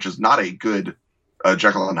Riley, which is not a good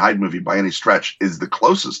Jekyll and Hyde movie by any stretch, is the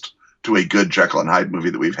closest to a good Jekyll and Hyde movie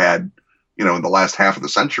that we've had, in the last half of the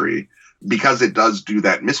century, because it does do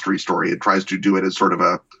that mystery story. It tries to do it as sort of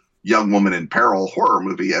a young woman in peril horror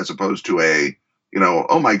movie, as opposed to a,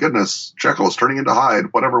 oh my goodness, Jekyll is turning into Hyde,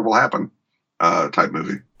 whatever will happen, type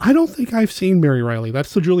movie. I don't think I've seen Mary Riley.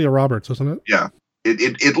 That's the Julia Roberts, isn't it? Yeah.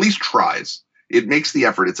 It at least tries. It makes the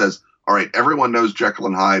effort. It says, all right, everyone knows Jekyll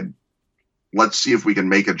and Hyde. Let's see if we can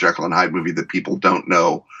make a Jekyll and Hyde movie that people don't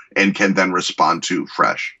know and can then respond to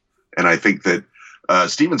fresh. And I think that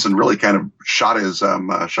Stevenson really kind of shot his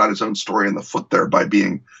own story in the foot there by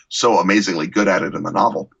being so amazingly good at it in the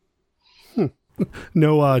novel.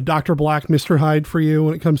 No Dr. Black, Mr. Hyde for you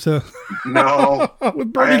when it comes to no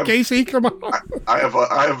with Bernie Casey. Come on,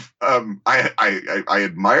 I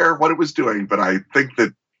admire what it was doing, but I think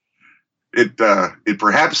that it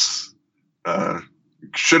perhaps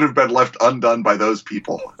should have been left undone by those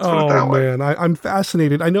people. Oh man, I'm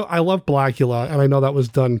fascinated. I know I love Blackula, and I know that was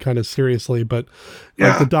done kind of seriously, but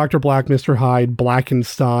like the Dr. Black, Mr. Hyde,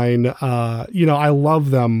 Blackenstein, I love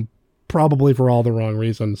them. Probably for all the wrong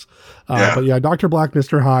reasons. But yeah, Dr. Black,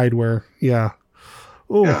 Mr. Hyde,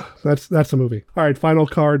 that's a movie. All right, final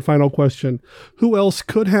card, final question. Who else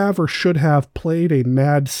could have or should have played a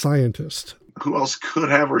mad scientist? Who else could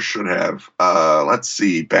have or should have? Let's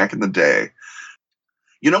see, back in the day.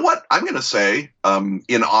 You know what? I'm going to say,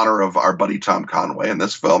 in honor of our buddy Tom Conway in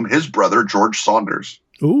this film, his brother, George Saunders.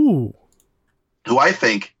 Ooh. Who I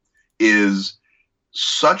think is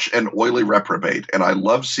such an oily reprobate, and I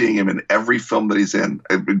love seeing him in every film that he's in.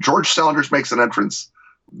 George Saunders makes an entrance.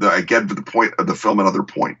 I get to the point of the film another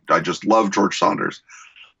point. I just love George Saunders.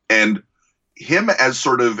 And him as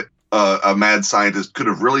sort of a mad scientist could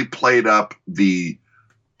have really played up the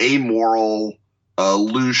amoral,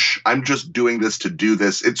 louche, I'm just doing this to do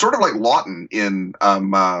this. It's sort of like Lawton in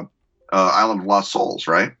Island of Lost Souls,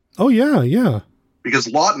 right? Oh, yeah. Because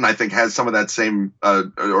Lawton, I think, has some of that same,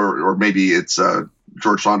 or maybe it's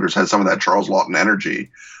George Saunders has some of that Charles Lawton energy.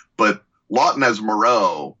 But Lawton as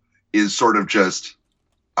Moreau is sort of just,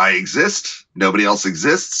 I exist, nobody else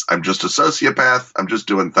exists, I'm just a sociopath, I'm just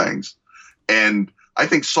doing things. And I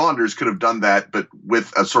think Saunders could have done that, but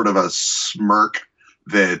with a sort of a smirk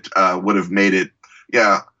that would have made it,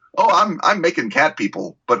 I'm making cat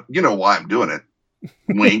people, but you know why I'm doing it.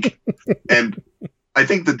 Wink. And I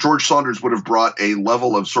think that George Saunders would have brought a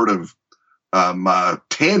level of sort of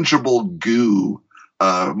tangible goo,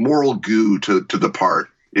 moral goo to the part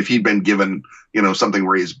if he'd been given, something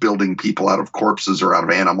where he's building people out of corpses or out of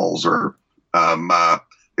animals or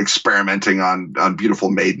experimenting on beautiful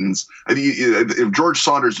maidens. If George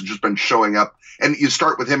Saunders had just been showing up, and you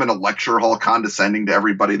start with him in a lecture hall condescending to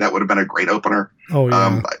everybody, that would have been a great opener. Oh,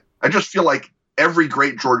 yeah. I just feel like every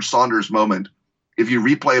great George Saunders moment, if you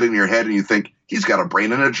replay it in your head and you think, he's got a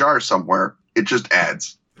brain in a jar somewhere, it just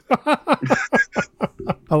adds.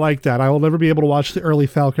 I like that. I will never be able to watch the early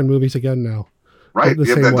Falcon movies again now. Right.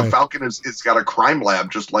 The Falcon it's got a crime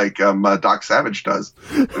lab just like Doc Savage does,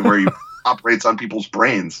 where he operates on people's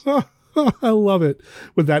brains. I love it.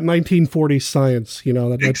 With that 1940s science,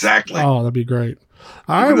 exactly. Oh, that'd be great.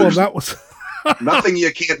 All right, well, that was... Nothing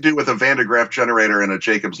you can't do with a Van de Graaff generator and a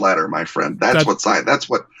Jacob's ladder, my friend. That's what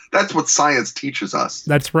science teaches us.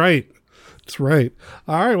 That's right. That's right.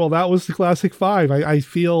 All right. Well, that was the Classic Five. I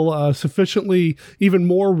feel sufficiently even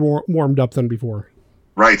more warmed up than before.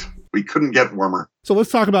 Right. We couldn't get warmer. So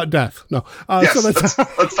let's talk about death. No. Yes, so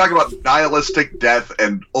let's talk about nihilistic death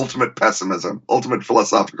and ultimate pessimism, ultimate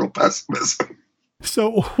philosophical pessimism.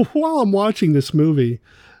 So while I'm watching this movie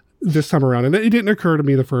this time around, and it didn't occur to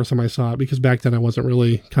me the first time I saw it, because back then I wasn't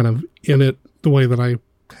really kind of in it the way that I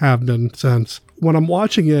have been since. When I'm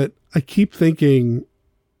watching it, I keep thinking,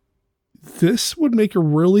 this would make a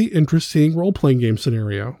really interesting role-playing game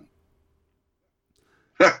scenario.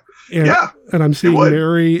 And I'm seeing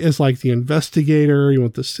Mary as like the investigator,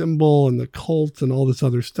 with the symbol and the cult and all this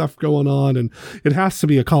other stuff going on. And it has to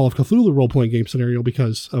be a Call of Cthulhu role-playing game scenario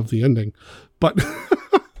because of the ending. But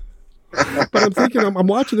but I'm thinking, I'm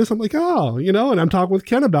watching this, I'm like, and I'm talking with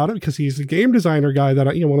Ken about it because he's a game designer guy that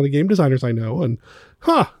one of the game designers I know. And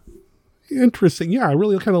interesting. Yeah, I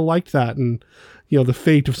really kind of liked that. And the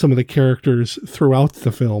fate of some of the characters throughout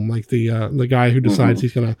the film, like the guy who decides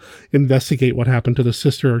he's going to investigate what happened to the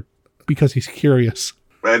sister because he's curious.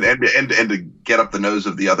 And to get up the nose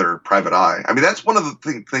of the other private eye. I mean, that's one of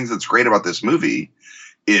the things that's great about this movie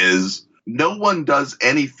is no one does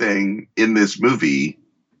anything in this movie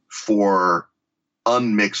for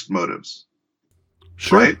unmixed motives.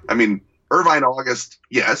 Sure. Right? I mean, Irvine August,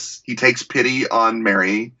 yes, he takes pity on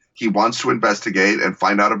Mary. He wants to investigate and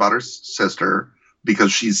find out about her sister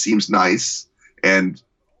because she seems nice. And,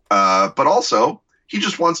 but also he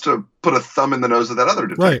just wants to put a thumb in the nose of that other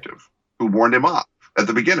detective who warned him off at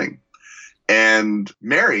the beginning. And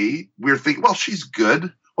Mary, we're thinking, well, she's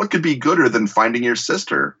good. What could be gooder than finding your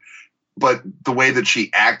sister? But the way that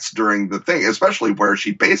she acts during the thing, especially where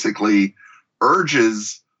she basically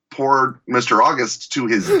urges poor Mr. August to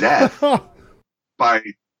his death by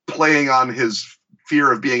playing on his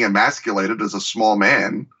fear of being emasculated as a small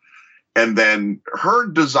man. And then her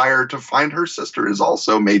desire to find her sister is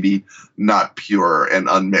also maybe not pure and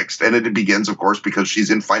unmixed. And it begins, of course, because she's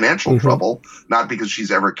in financial trouble, not because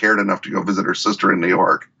she's ever cared enough to go visit her sister in New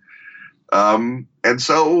York. And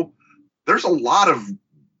so there's a lot of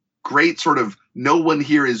great sort of no one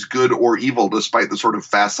here is good or evil, despite the sort of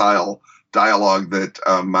facile dialogue that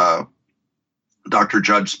Dr.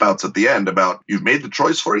 Judd spouts at the end about you've made the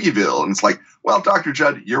choice for evil. And it's like, well, Dr.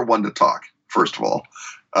 Judd, you're one to talk, first of all.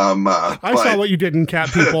 I saw what you did in Cat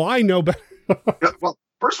People. I know better. Well,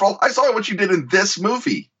 first of all, I saw what you did in this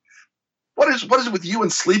movie. What is it with you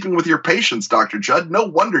and sleeping with your patients, Dr. Judd? No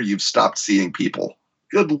wonder you've stopped seeing people.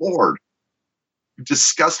 Good Lord. You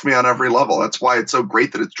disgust me on every level. That's why it's so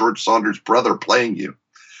great that it's George Saunders' brother playing you.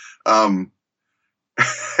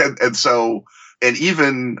 And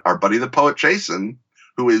even our buddy, the poet Jason,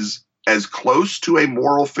 who is as close to a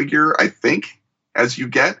moral figure, I think, as you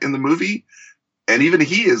get in the movie. And even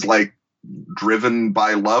he is like driven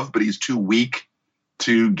by love, but he's too weak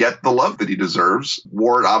to get the love that he deserves.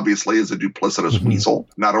 Ward obviously is a duplicitous weasel.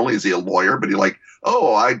 Not only is he a lawyer, but he like,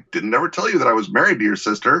 oh, I didn't ever tell you that I was married to your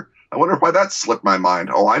sister. I wonder why that slipped my mind.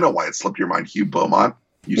 Oh, I know why it slipped your mind, Hugh Beaumont,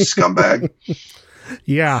 you scumbag.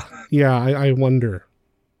 I wonder.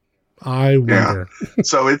 Yeah.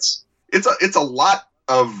 So it's a lot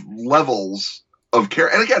of levels of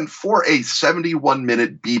care. And again, for a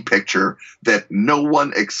 71-minute B picture that no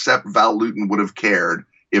one except Val Lewton would have cared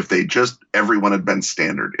if everyone had been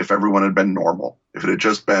standard, if everyone had been normal, if it had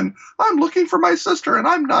just been, I'm looking for my sister and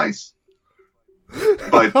I'm nice.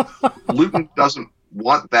 But Lewton doesn't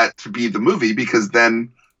want that to be the movie, because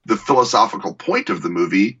then the philosophical point of the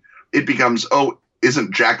movie, it becomes, oh,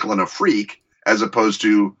 isn't Jacqueline a freak? As opposed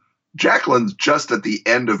to Jacqueline's just at the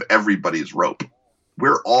end of everybody's rope.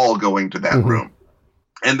 We're all going to that room.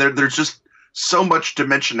 And there's just so much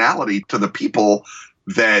dimensionality to the people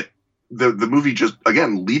that the movie just,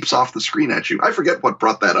 again, leaps off the screen at you. I forget what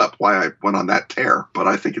brought that up, why I went on that tear, but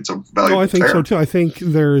I think it's a valuable I think tear. so too. I think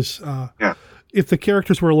there's, if the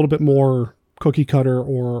characters were a little bit more cookie cutter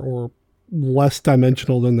or less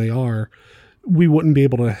dimensional than they are, we wouldn't be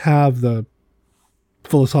able to have the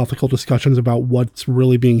philosophical discussions about what's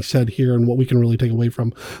really being said here and what we can really take away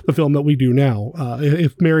from the film that we do now.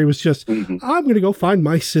 If Mary was just, I'm going to go find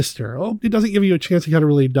my sister. Oh, it doesn't give you a chance to kind of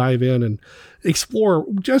really dive in and explore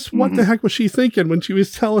just what the heck was she thinking when she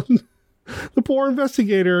was telling the poor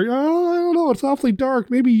investigator, oh, I don't know, it's awfully dark.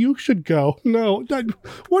 Maybe you should go. No,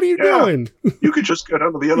 what are you doing? You could just go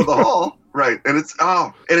down to the end of the hall. Right. And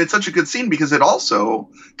it's such a good scene because it also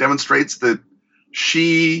demonstrates that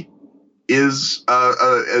she is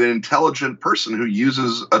an intelligent person who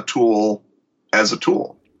uses a tool as a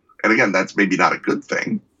tool. And again, that's maybe not a good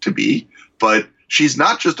thing to be, but she's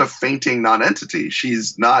not just a fainting nonentity.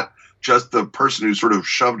 She's not just the person who's sort of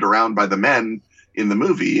shoved around by the men in the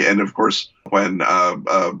movie. And of course, when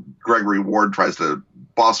Gregory Ward tries to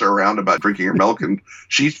boss her around about drinking her milk, and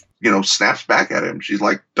she, snaps back at him. She's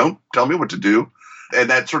like, don't tell me what to do. And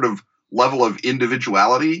that sort of level of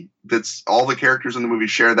individuality, that's all the characters in the movie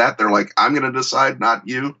share that. They're like, I'm going to decide, not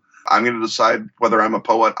you. I'm going to decide whether I'm a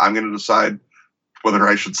poet. I'm going to decide whether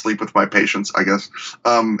I should sleep with my patients, I guess.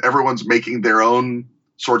 Everyone's making their own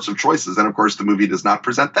sorts of choices. And of course, the movie does not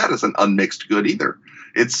present that as an unmixed good either.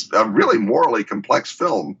 It's a really morally complex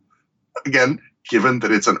film. Again, given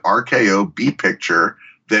that it's an RKO B picture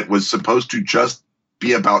that was supposed to just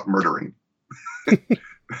be about murdering.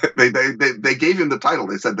 They gave him the title.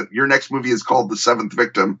 They said that your next movie is called The Seventh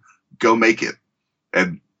Victim. Go make it.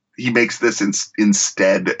 And he makes this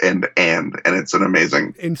instead and it's an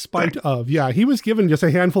amazing in spite thing. Of. Yeah, he was given just a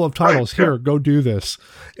handful of titles. Right, Here, go do this.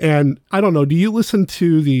 And I don't know, do you listen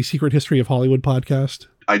to the Secret History of Hollywood podcast?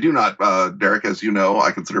 I do not, Derek. As you know,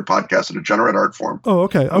 I consider podcasts a degenerate art form. Oh,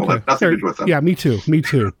 okay. Okay. Nothing to do with them. Yeah, me too.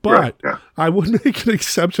 But I would make an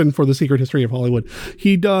exception for the Secret History of Hollywood.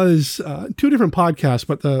 He does two different podcasts,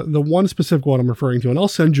 but the one specific one I'm referring to, and I'll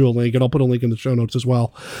send you a link, and I'll put a link in the show notes as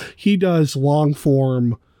well. He does long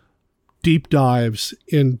form deep dives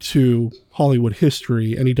into Hollywood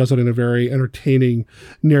history, and he does it in a very entertaining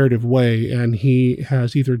narrative way. And he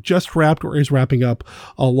has either just wrapped or is wrapping up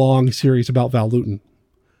a long series about Val Lewton.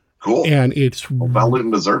 Cool. And it's Val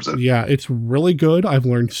Lewton deserves it. Yeah, it's really good. I've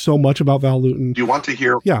learned so much about Val Lewton. Do you want to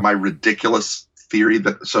hear my ridiculous theory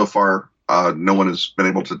that so far no one has been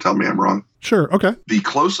able to tell me I'm wrong? Sure. Okay. The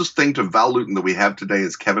closest thing to Val Lewton that we have today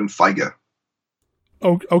is Kevin Feige.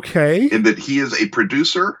 Okay. In that he is a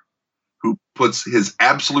producer who puts his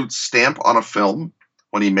absolute stamp on a film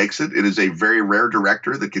when he makes it. It is a very rare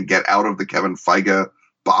director that can get out of the Kevin Feige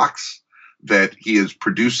box, that he is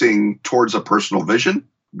producing towards a personal vision,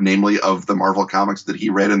 namely of the Marvel comics that he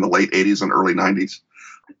read in the late 80s and early 90s.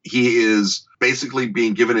 He is basically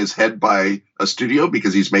being given his head by a studio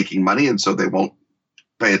because he's making money, and so they won't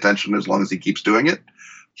pay attention as long as he keeps doing it.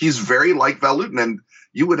 He's very like Val Lewton, and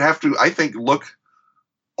you would have to, I think, look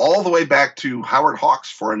all the way back to Howard Hawks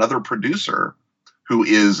for another producer who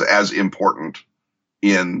is as important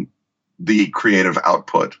in the creative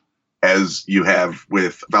output as you have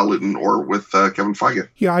with Val Lewton or with Kevin Feige.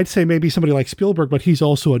 Yeah, I'd say maybe somebody like Spielberg, but he's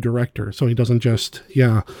also a director, so he doesn't just,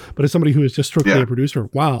 but as somebody who is just strictly a producer.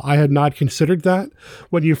 Wow, I had not considered that.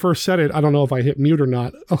 When you first said it, I don't know if I hit mute or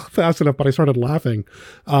not fast enough, but I started laughing.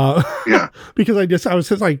 Because I was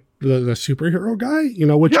just like the superhero guy,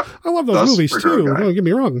 which I love those movies too, don't get me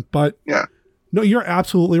wrong, but no, you're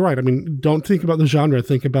absolutely right. I mean, don't think about the genre,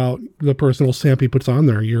 think about the personal stamp he puts on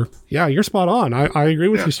there. You're spot on. I agree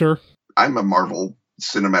with you, sir. I'm a Marvel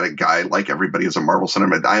cinematic guy, like everybody is a Marvel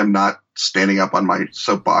cinematic. I am not standing up on my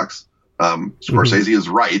soapbox. Scorsese is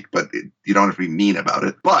right, but you don't have to be mean about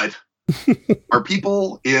it. But are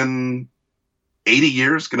people in 80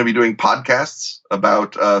 years going to be doing podcasts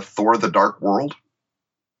about Thor: The Dark World?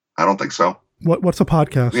 I don't think so. What's a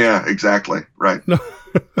podcast? Yeah, exactly. Right. No.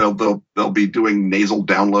 they'll be doing nasal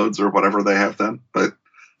downloads or whatever they have then. But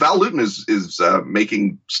Val Lewton is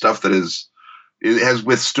making stuff that it has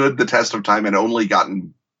withstood the test of time and only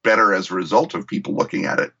gotten better as a result of people looking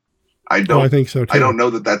at it. I think so too. I don't know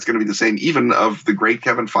that that's going to be the same, even of the great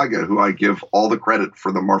Kevin Feige, who I give all the credit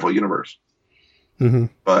for the Marvel Universe. Mm-hmm.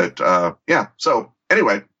 But so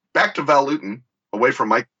anyway, back to Val Lewton, away from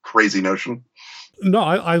my crazy notion.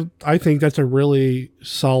 No, I think that's a really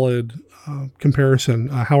solid comparison.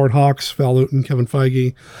 Howard Hawks, Val Lewton, Kevin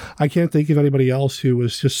Feige. I can't think of anybody else who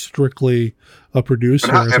was just strictly a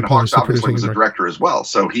producer. And Hawks obviously was a director as well,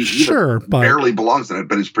 so he barely belongs in it,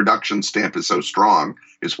 but his production stamp is so strong,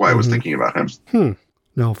 is why I was thinking about him.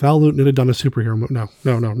 No, Val Lewton had done a superhero movie. No.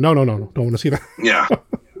 Don't want to see that. Yeah.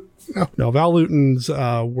 No, Val Lewton's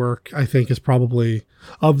work, I think, is probably,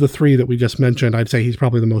 of the three that we just mentioned, I'd say he's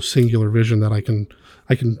probably the most singular vision that I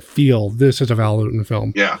can feel. This is a Val Lewton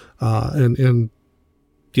film. Yeah. And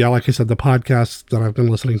like I said, the podcast that I've been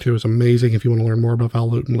listening to is amazing. If you want to learn more about Val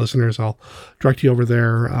Lewton, listeners, I'll direct you over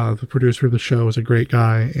there. The producer of the show is a great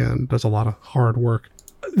guy and does a lot of hard work.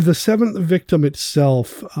 The Seventh Victim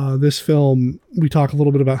itself, this film, we talk a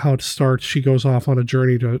little bit about how it starts. She goes off on a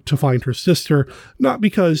journey to find her sister, not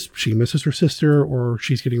because she misses her sister or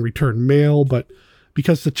she's getting returned mail, but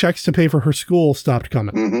because the checks to pay for her school stopped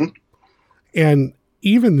coming. Mm-hmm. And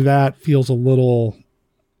even that feels a little,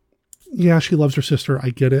 she loves her sister,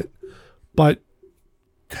 I get it, but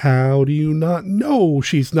how do you not know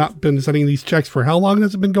she's not been sending these checks for how long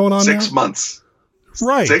has it been going on 6 months.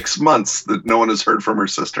 Right. 6 months that no one has heard from her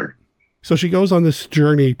sister. So she goes on this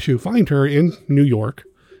journey to find her in New York,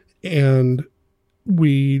 and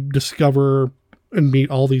we discover and meet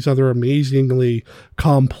all these other amazingly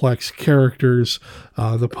complex characters.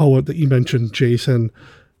 The poet that you mentioned, Jason,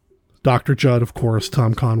 Dr. Judd, of course,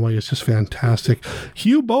 Tom Conway is just fantastic.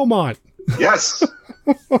 Hugh Beaumont. Yes.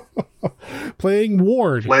 Playing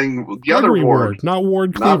Ward. Playing the Gregory other Ward. Not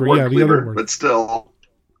Ward Cleaver. Not Ward the Cleaver, other Ward. But still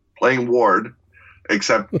playing Ward.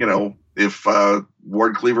 Except, if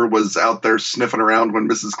Ward Cleaver was out there sniffing around when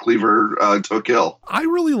Mrs. Cleaver took ill. I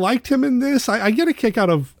really liked him in this. I get a kick out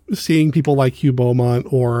of seeing people like Hugh Beaumont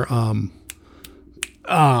or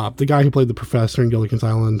the guy who played the professor in Gilligan's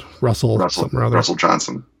Island, Russell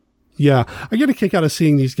Johnson. Yeah, I get a kick out of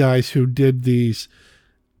seeing these guys who did these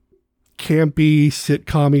campy,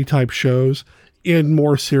 sitcom-y type shows in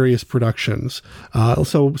more serious productions.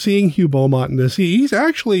 So seeing Hugh Beaumont in this, he's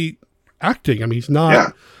actually acting. I mean,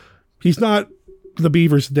 he's not the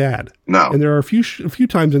Beaver's dad. No. And there are a few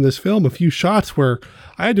times in this film, a few shots where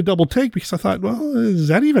I had to double take because I thought, well, is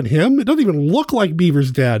that even him? It doesn't even look like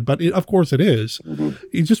Beaver's dad, but of course it is. Mm-hmm.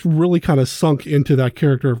 He just really kind of sunk into that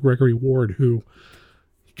character of Gregory Ward, who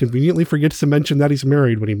conveniently forgets to mention that he's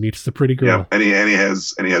married when he meets the pretty girl. Yeah, and he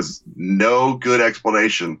has no good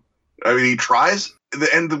explanation. I mean, he tries.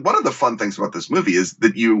 And one of the fun things about this movie is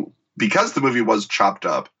that because the movie was chopped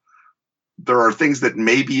up, there are things that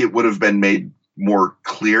maybe it would have been made more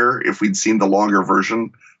clear if we'd seen the longer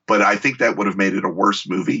version, but I think that would have made it a worse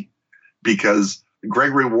movie, because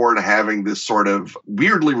Gregory Ward having this sort of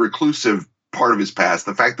weirdly reclusive part of his past,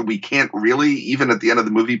 the fact that we can't really, even at the end of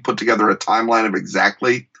the movie, put together a timeline of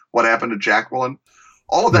exactly what happened to Jacqueline,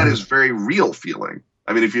 all of that is very real feeling.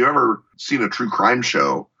 I mean, if you've ever seen a true crime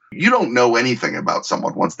show, you don't know anything about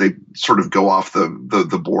someone once they sort of go off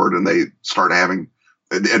the board and they start having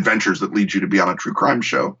adventures that lead you to be on a true crime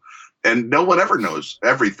show. And no one ever knows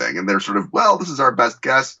everything. And they're sort of, well, this is our best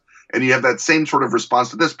guess. And you have that same sort of response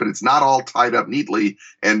to this, but it's not all tied up neatly.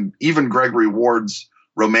 And even Gregory Ward's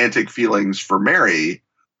romantic feelings for Mary,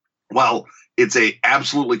 well, it's a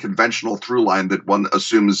absolutely conventional through line that one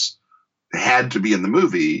assumes had to be in the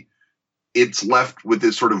movie. It's left with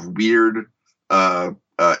this sort of weird,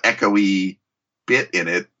 echoey bit in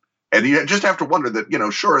it. And you just have to wonder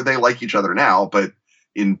that, sure, they like each other now, but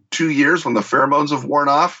in 2 years when the pheromones have worn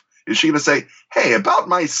off, is she going to say, hey, about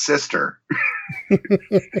my sister?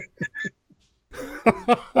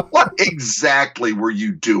 What exactly were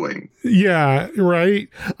you doing? Yeah, right.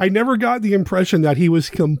 I never got the impression that he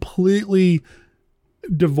was completely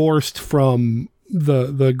divorced from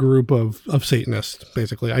the group of Satanists,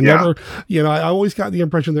 basically. I always got the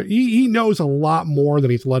impression that he knows a lot more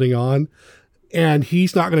than he's letting on, and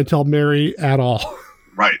he's not going to tell Mary at all.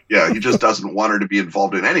 Right. Yeah. He just doesn't want her to be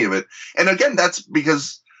involved in any of it. And again, that's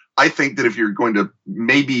because I think that if you're going to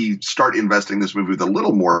maybe start investing this movie with a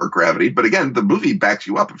little more gravity, but again, the movie backs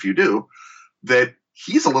you up if you do, that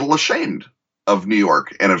he's a little ashamed of New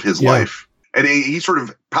York and of his life. And he sort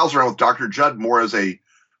of pals around with Dr. Judd more as a,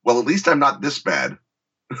 well, at least I'm not this bad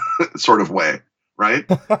sort of way, right?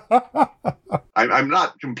 I'm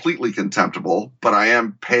not completely contemptible, but I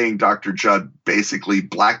am paying Dr. Judd basically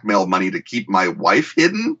blackmail money to keep my wife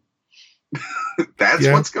hidden. That's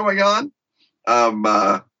what's going on.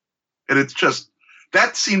 And it's just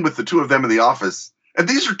that scene with the two of them in the office. And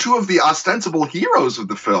these are two of the ostensible heroes of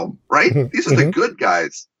the film, right? These are the good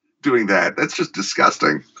guys doing that. That's just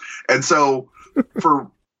disgusting. And so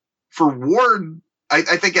for Ward,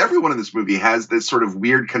 I think everyone in this movie has this sort of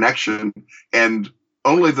weird connection, and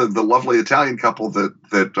only the lovely Italian couple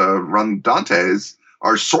that run Dante's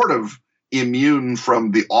are sort of immune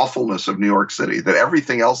from the awfulness of New York City, that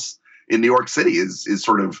everything else in New York City is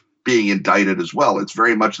sort of being indicted as well. It's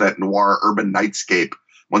very much that noir urban nightscape.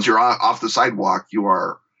 Once you're off the sidewalk, you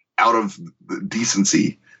are out of the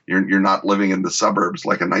decency. You're not living in the suburbs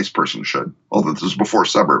like a nice person should. Although this is before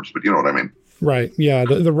suburbs, but you know what I mean. Right. Yeah.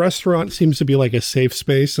 The restaurant seems to be like a safe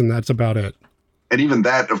space, and that's about it. And even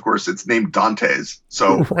that, of course, it's named Dante's.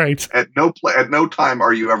 So right. At no time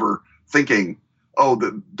are you ever thinking, oh,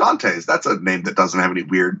 the Dante's, that's a name that doesn't have any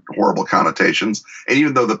weird, horrible connotations. And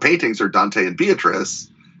even though the paintings are Dante and Beatrice,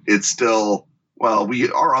 it's still, well, we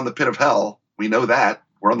are on the pit of hell. We know that.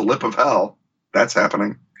 We're on the lip of hell. That's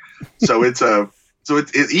happening. So it's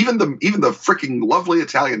even the freaking lovely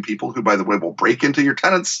Italian people who, by the way, will break into their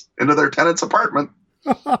tenant's apartment,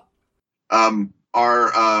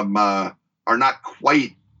 are not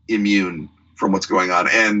quite immune from what's going on.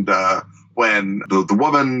 And when the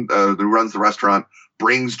woman who runs the restaurant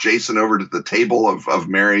brings Jason over to the table of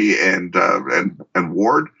Mary and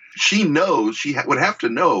Ward, she knows would have to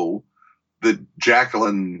know that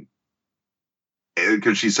Jacqueline,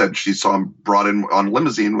 because she said she saw him brought in on a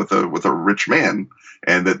limousine with a rich man,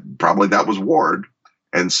 and that probably that was Ward.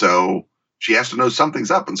 And so she has to know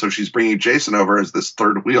something's up. And so she's bringing Jason over as this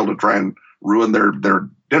third wheel to try and ruin their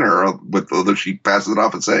dinner, although she passes it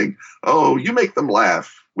off and saying, oh, you make them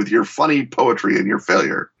laugh with your funny poetry and your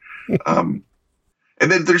failure. And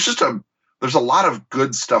then there's a lot of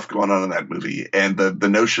good stuff going on in that movie. And the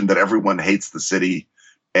notion that everyone hates the city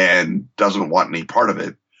and doesn't want any part of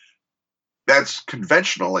it, that's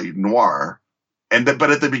conventionally noir. But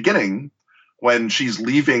at the beginning, when she's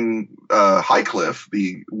leaving Highcliffe,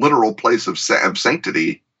 the literal place of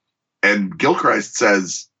sanctity, and Gilchrist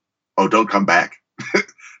says, oh, don't come back.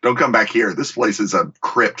 Don't come back here. This place is a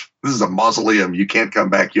crypt. This is a mausoleum. You can't come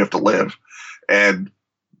back. You have to live. And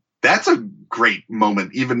that's a great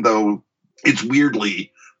moment, even though it's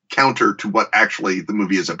weirdly counter to what actually the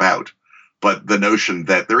movie is about. But the notion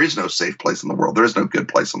that there is no safe place in the world, there is no good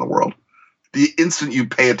place in the world. The instant you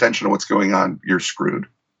pay attention to what's going on, you're screwed.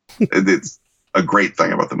 It's a great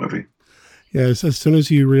thing about the movie. Yes, as soon as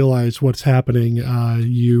you realize what's happening,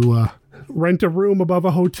 you rent a room above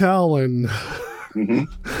a hotel and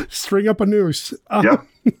string up a noose. Yep.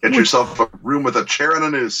 Get yourself a room with a chair and a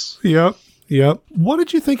noose. Yep. What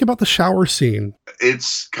did you think about the shower scene?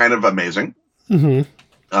 It's kind of amazing.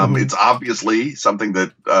 It's obviously something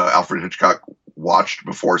that Alfred Hitchcock watched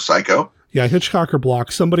before Psycho. Yeah, Hitchcock or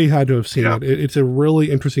Block. Somebody had to have seen it. It's a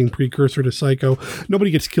really interesting precursor to Psycho. Nobody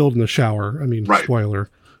gets killed in the shower. I mean, spoiler.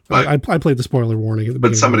 I played the spoiler warning at the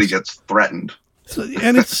beginning. But somebody gets threatened. So,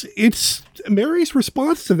 and it's Mary's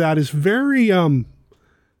response to that is very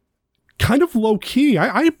kind of low key.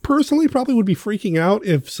 I personally probably would be freaking out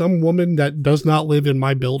if some woman that does not live in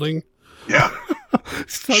my building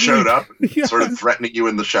showed up, sort of threatening you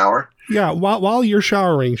in the shower. Yeah, while you're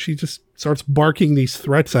showering, she just starts barking these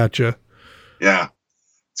threats at you. Yeah,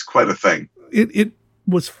 it's quite a thing. It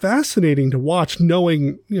was fascinating to watch,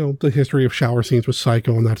 knowing, the history of shower scenes with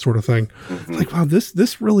Psycho and that sort of thing. Mm-hmm. It's like, wow,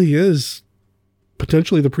 this really is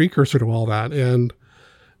potentially the precursor to all that. And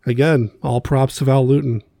again, all props to Val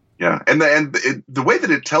Lewton. Yeah, and the way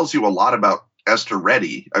that it tells you a lot about Esther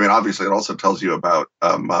Reddy, I mean, obviously it also tells you about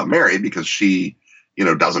Mary, because she,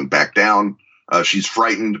 doesn't back down. She's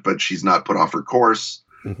frightened, but she's not put off her course.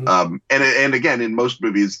 Mm-hmm. And again, in most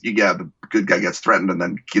movies, the good guy gets threatened and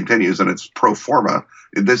then continues, and it's pro forma.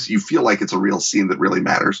 In this, you feel like it's a real scene that really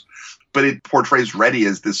matters. But it portrays Reddy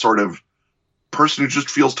as this sort of person who just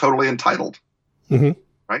feels totally entitled. Mm-hmm.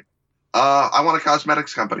 Right? I want a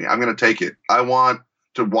cosmetics company. I'm going to take it. I want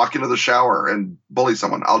to walk into the shower and bully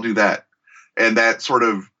someone. I'll do that. And that sort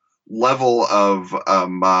of level of,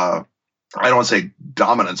 I don't want to say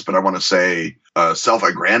dominance, but I want to say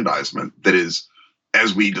self-aggrandizement that is,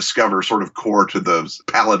 as we discover, sort of core to the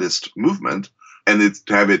Palladist movement, and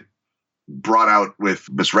to have it brought out with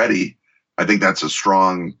Miss Reddy, I think that's a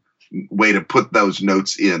strong way to put those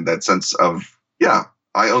notes in, that sense of,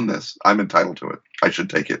 I own this. I'm entitled to it. I should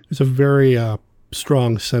take it. It's a very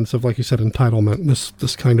strong sense of, like you said, entitlement.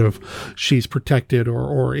 This kind of, she's protected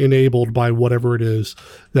or enabled by whatever it is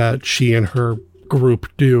that she and her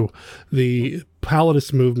group do. The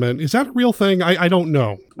Palladist movement, is that a real thing? I don't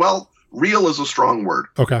know. Well, real is a strong word.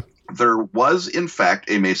 Okay. There was, in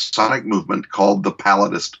fact, a Masonic movement called the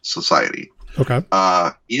Palladist Society. Okay.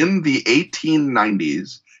 In the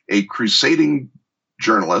 1890s, a crusading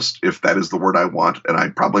journalist, if that is the word I want, and I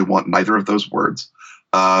probably want neither of those words,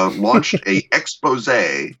 launched a expose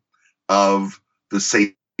of the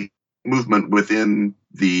Satan movement within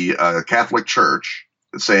the Catholic Church,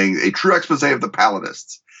 saying a true expose of the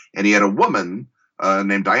Palladists. And he had a woman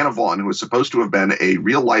named Diana Vaughn, who was supposed to have been a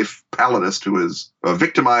real-life Palladist who was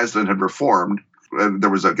victimized and had reformed. There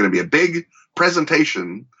was going to be a big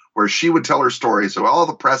presentation where she would tell her story. So all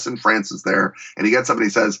the press in France is there. And he gets up and he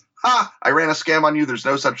says, "Ha, I ran a scam on you. There's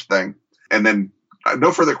no such thing." And then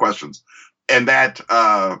no further questions. And that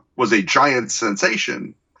was a giant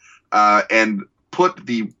sensation and put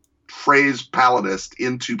the phrase Palladist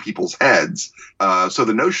into people's heads. So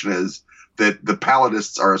the notion is that the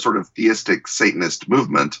Palladists are a sort of theistic Satanist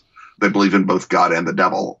movement. They believe in both God and the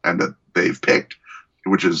devil, and that they've picked,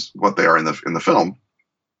 which is what they are in the film.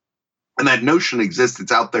 And that notion exists.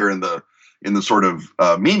 It's out there in the sort of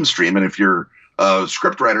meme stream. And if you're a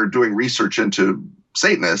scriptwriter doing research into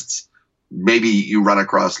Satanists, maybe you run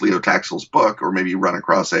across Leo Taxil's book, or maybe you run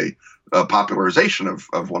across a popularization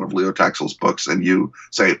of one of Leo Taxil's books, and you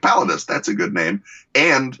say, Palladist, that's a good name.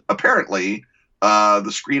 And apparently the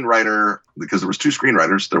screenwriter, because there was two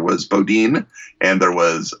screenwriters, there was Bodine and there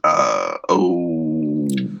was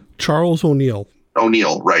Charles O'Neill.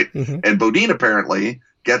 O'Neill, right. Mm-hmm. And Bodine apparently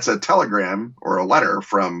gets a telegram or a letter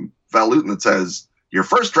from Val Lewton that says, your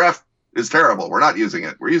first draft is terrible. We're not using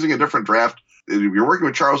it. We're using a different draft. You're working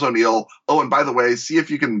with Charles O'Neill. Oh, and by the way, see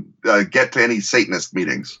if you can get to any Satanist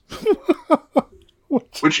meetings.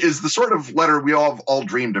 Which is the sort of letter we all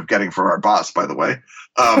dreamed of getting from our boss, by the way.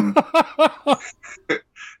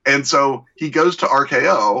 And so he goes to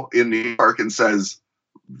RKO in New York and says,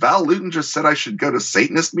 Val Lewton just said I should go to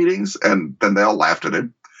Satanist meetings. And then they all laughed at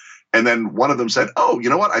him. And then one of them said, oh, you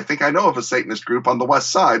know what? I think I know of a Satanist group on the West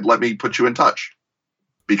Side. Let me put you in touch.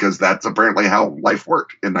 Because that's apparently how life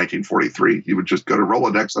worked in 1943. He would just go to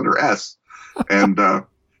Rolodex under S. And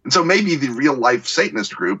so maybe the real life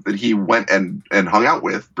Satanist group that he went and hung out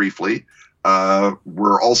with briefly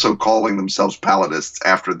were also calling themselves Palladists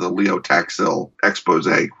after the Leo Taxil expose,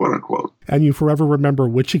 quote unquote. And you forever remember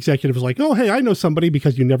which executive is like, oh, hey, I know somebody,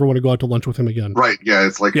 because you never want to go out to lunch with him again. Right. Yeah.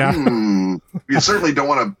 It's like, you certainly don't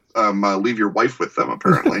want to leave your wife with them,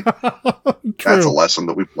 apparently. That's a lesson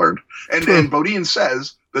that we've learned. And Bodine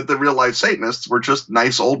says that the real life Satanists were just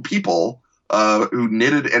nice old people who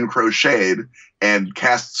knitted and crocheted and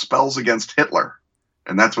cast spells against Hitler.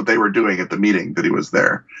 And that's what they were doing at the meeting that he was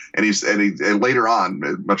there. And and later on,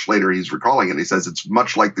 much later, he's recalling it. He says it's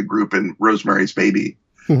much like the group in Rosemary's Baby,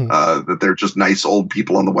 that they're just nice old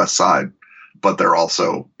people on the West Side, but they're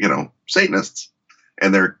also, Satanists.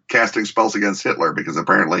 And they're casting spells against Hitler because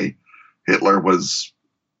apparently Hitler was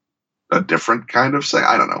a different kind of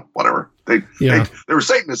I don't know, whatever. They were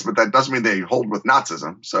Satanists, but that doesn't mean they hold with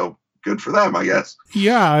Nazism. So good for them, I guess.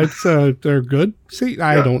 Yeah, it's they're good. See,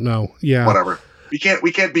 I don't know. Yeah, whatever. We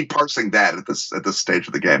can't be parsing that at this stage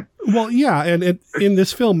of the game. Well, yeah, and in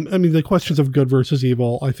this film, I mean, the questions of good versus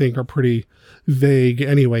evil, I think, are pretty vague.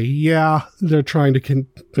 Anyway, yeah, they're trying to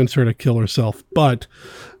convince her to kill herself, but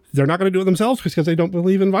they're not going to do it themselves because they don't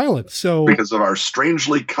believe in violence. So because of our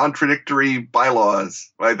strangely contradictory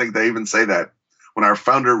bylaws, I think they even say that when our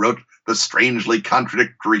founder wrote the strangely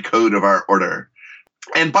contradictory code of our order.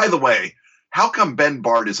 And by the way, how come Ben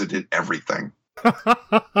Bard isn't in everything?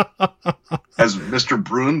 As Mr.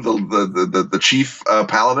 Brune, the chief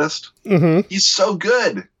paladist, he's so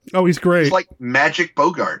good. Oh, he's great. He's like Magic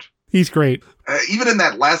Bogart. He's great. Even in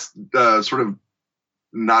that last sort of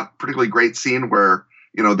not particularly great scene where,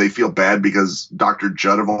 you know, they feel bad because Dr.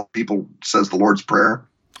 Judd, of all people, says the Lord's Prayer.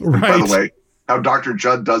 Right. By the way, how Dr.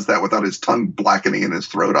 Judd does that without his tongue blackening in his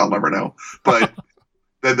throat, I'll never know. But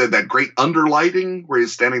that great underlighting where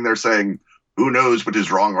he's standing there saying, "Who knows what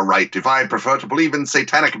is wrong or right? If I prefer to believe in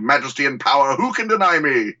satanic majesty and power, who can deny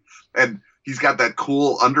me?" And he's got that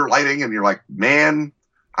cool underlighting, and you're like, man,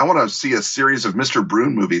 I want to see a series of Mr.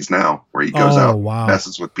 Brune movies now where he goes out and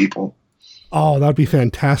messes with people. Oh, that'd be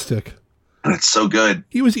fantastic. And it's so good.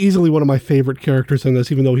 He was easily one of my favorite characters in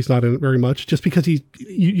this, even though he's not in it very much, just because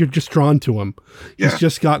you're just drawn to him. He's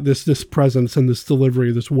just got this presence and this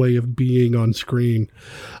delivery, this way of being on screen.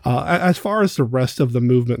 As far as the rest of the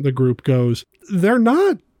movement, the group goes, they're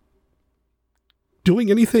not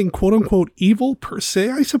doing anything quote unquote evil per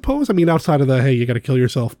se, I suppose. I mean, outside of the, hey, you got to kill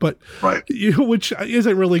yourself, but right, which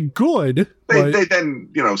isn't really good. They then,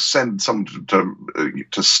 you know, send someone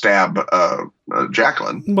to stab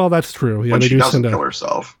Jacqueline. Well, that's true. Yeah, when they she do doesn't send kill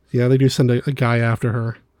herself. Yeah, they do send a guy after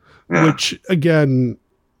her. Yeah. Which, again,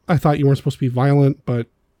 I thought you weren't supposed to be violent, but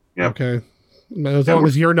okay. As long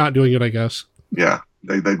as you're not doing it, I guess. Yeah,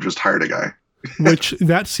 they just hired a guy. Which,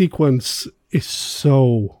 that sequence is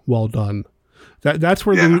so well done. That's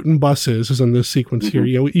where the Luton bus is in this sequence here.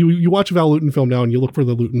 You know, you watch a Val Luton film now and you look for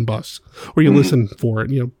the Luton bus, or you listen for it,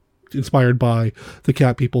 you know, inspired by the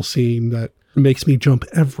cat people scene that makes me jump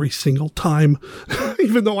every single time,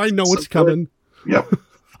 even though I know it's coming. Yep.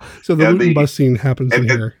 So the Luton bus scene happens in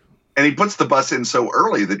here. And he puts the bus in so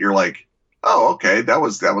early that you're like, oh, okay, that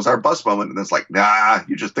was our bus moment. And it's like, nah,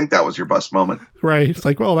 you just think that was your bus moment. Right. It's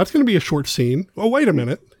like, well, that's going to be a short scene. Oh, wait a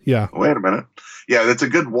minute. Yeah. Wait a minute. Yeah, that's a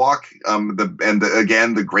good walk.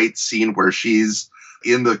 Again, the great scene where she's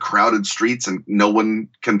in the crowded streets and no one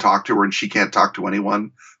can talk to her and she can't talk to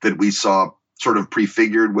anyone, that we saw sort of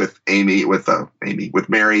prefigured with Mary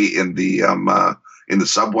in the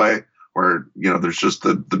subway, where, you know, there's just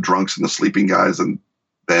the drunks and the sleeping guys, and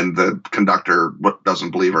then the conductor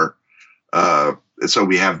doesn't believe her. So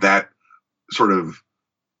we have that sort of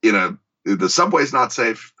the subway's not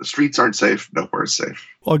safe. The streets aren't safe. Nowhere is safe.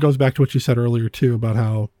 Well, it goes back to what you said earlier too, about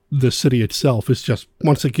how the city itself is just,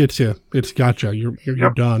 once it gets you, it's got you.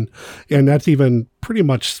 You're done. And that's even pretty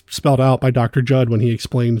much spelled out by Dr. Judd when he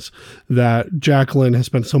explains that Jacqueline has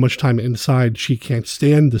spent so much time inside, she can't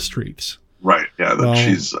stand the streets. Right. Yeah.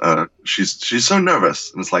 That she's so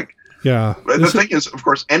nervous. And it's like, yeah. The thing is, of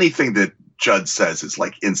course, anything that Judd says is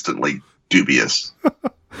like instantly dubious.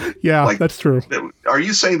 Yeah, like, that's true. Are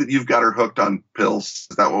you saying that you've got her hooked on pills?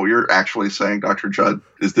 Is that what you're actually saying, Dr. Judd?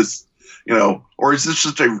 Is this, you know, or is this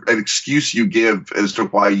just an excuse you give as to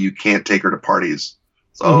why you can't take her to parties?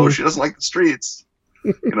 So, she doesn't like the streets.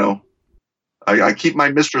 You know, I keep my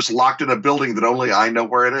mistress locked in a building that only I know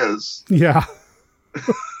where it is. Yeah.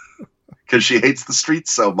 Because she hates the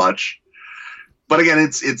streets so much. But again,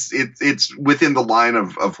 it's within the line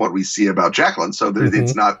of what we see about Jacqueline. So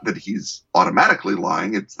it's not that he's automatically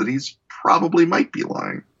lying; it's that he's probably might be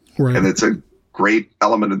lying, right. And it's a great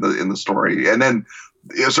element in the story. And then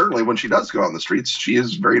certainly when she does go on the streets, she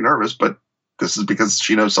is very nervous. But this is because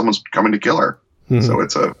she knows someone's coming to kill her. So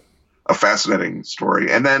it's a fascinating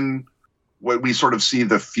story. And then when we sort of see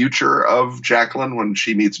the future of Jacqueline when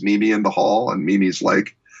she meets Mimi in the hall, and Mimi's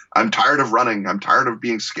like, "I'm tired of running. I'm tired of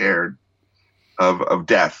being scared of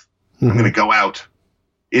death. I'm going to go out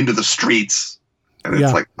into the streets." And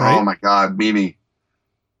it's like, oh my God, Mimi.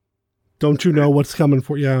 Don't you know what's coming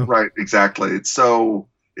for you? Right. Exactly. It's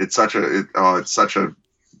such a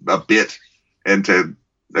bit. And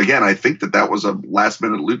again, I think that was a last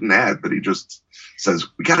minute Luton ad that he just says,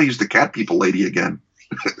 we got to use the cat people lady again.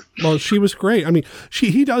 Well, she was great. I mean,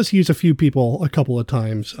 he does use a few people a couple of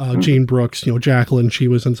times. Jane Brooks, you know, Jacqueline, she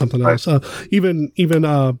was in something else. Even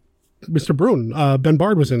Mr. Brune, Ben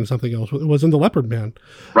Bard was in something else. It was in The Leopard Man.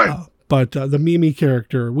 Right. But the Mimi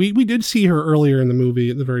character, we did see her earlier in the movie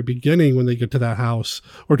at the very beginning when they get to that house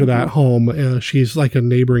or to that home. She's like a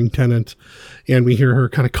neighboring tenant, and we hear her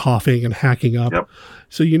kind of coughing and hacking up. Yep.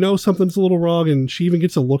 So you know something's a little wrong, and she even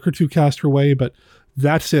gets a look or two cast her way, but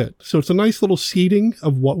that's it. So it's a nice little seeding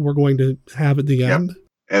of what we're going to have at the end.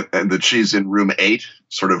 And that she's in room 8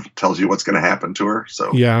 sort of tells you what's going to happen to her.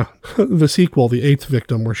 So yeah, the sequel, The Eighth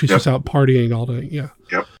Victim, where she's just out partying all day. Yeah.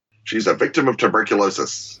 Yep. She's a victim of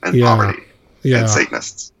tuberculosis and poverty and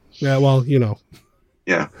Satanists. Yeah, well, you know.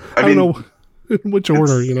 Yeah. I don't know in which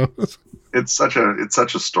order, you know. It's such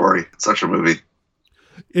a story. It's such a movie.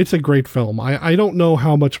 It's a great film. I don't know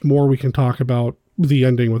how much more we can talk about the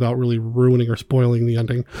ending without really ruining or spoiling the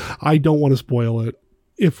ending. I don't want to spoil it.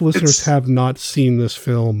 If listeners have not seen this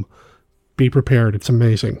film, be prepared. It's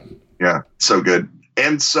amazing. Yeah, so good.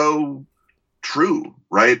 And so true,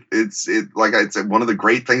 right? It's like I said, one of the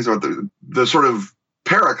great things about the sort of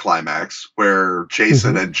paraclimax where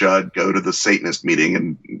Jason and Judd go to the Satanist meeting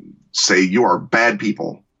and say, you are bad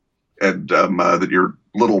people, and that you're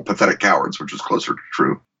little pathetic cowards, which is closer to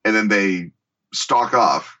true. And then they stalk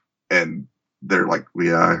off and they're like,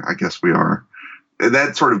 I guess we are. And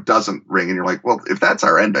that sort of doesn't ring. And you're like, well, if that's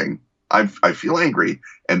our ending, I feel angry.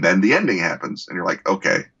 And then the ending happens and you're like,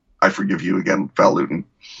 okay, I forgive you again, Val Lewton.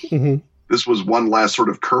 This was one last sort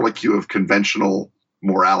of curlicue of conventional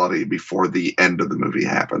morality before the end of the movie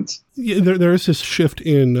happens. Yeah, there is this shift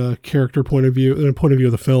in character point of view, and point of view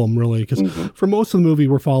of the film, really, because for most of the movie,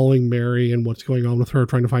 we're following Mary and what's going on with her,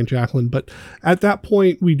 trying to find Jacqueline. But at that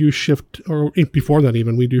point, we do shift, or before that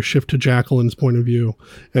even, we do shift to Jacqueline's point of view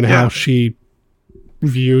and how she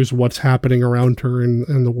views what's happening around her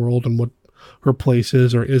in the world and what her place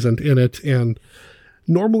is or isn't in it. And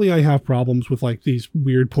normally I have problems with like these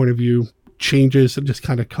weird point of view changes that just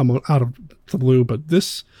kind of come out of the blue, but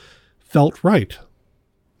this felt right.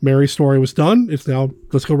 Mary's story was done. It's now,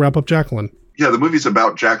 let's go wrap up Jacqueline. Yeah, the movie's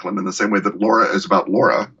about Jacqueline in the same way that Laura is about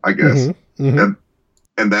Laura, I guess. And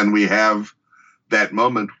then we have that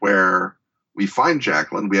moment where we find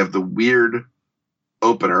Jacqueline. We have the weird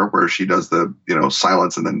opener where she does the,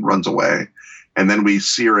 silence and then runs away. And then we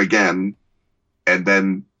see her again. And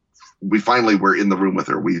then we're in the room with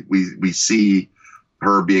her. We see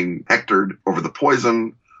her being hectored over the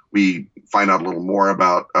poison. We find out a little more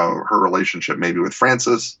about her relationship maybe with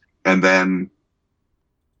Francis. And then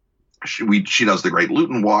she does the Great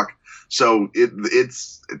Luton Walk. So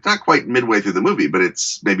it's not quite midway through the movie, but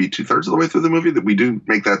it's maybe 2/3 of the way through the movie that we do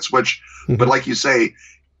make that switch. But like you say,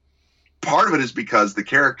 part of it is because the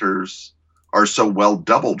characters are so well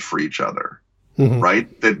doubled for each other,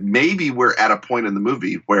 right? That maybe we're at a point in the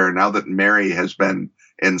movie where now that Mary has been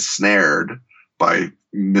ensnared by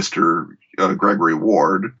Mr. Gregory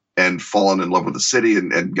Ward and fallen in love with the city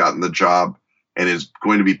and gotten the job and is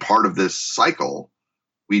going to be part of this cycle,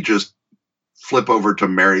 we just flip over to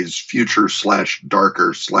Mary's future /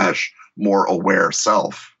 darker / more aware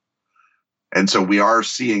self. And so we are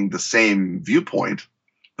seeing the same viewpoint,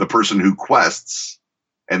 the person who quests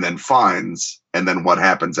and then finds, and then what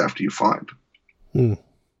happens after you find.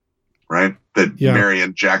 Right? That Mary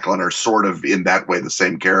and Jacqueline are sort of in that way the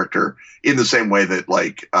same character, in the same way that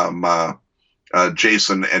like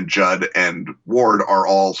Jason and Judd and Ward are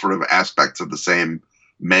all sort of aspects of the same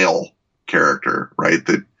male character, right?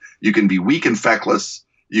 That you can be weak and feckless,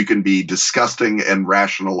 you can be disgusting and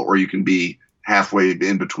rational, or you can be halfway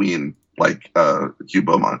in between, like Hugh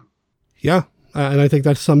Beaumont. Yeah. And I think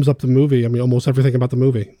that sums up the movie. I mean, almost everything about the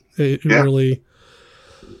movie. It really,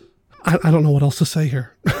 I don't know what else to say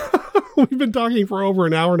here. We've been talking for over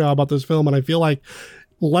an hour now about this film, and I feel like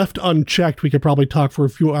left unchecked, we could probably talk for a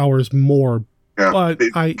few hours more. Yeah, but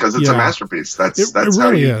because it's a masterpiece. That's it how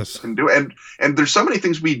really you is. Can do it. And there's so many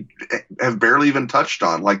things we have barely even touched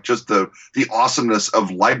on, like just the awesomeness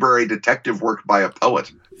of library detective work by a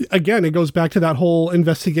poet. Again, it goes back to that whole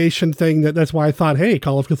investigation thing. That's why I thought, hey,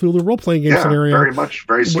 Call of Cthulhu role-playing game scenario. Very much,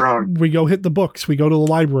 very strong. We go hit the books. We go to the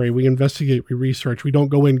library. We investigate. We research. We don't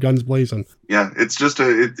go in guns blazing. Yeah, it's just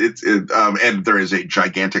and there is a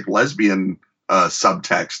gigantic lesbian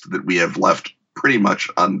subtext that we have left pretty much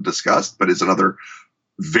undiscussed, but is another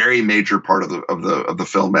very major part of the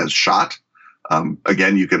film as shot.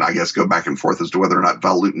 Again, you can, I guess, go back and forth as to whether or not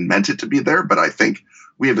Val Lewton meant it to be there, but I think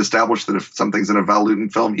we have established that if something's in a Val Lewton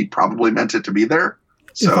film, he probably meant it to be there.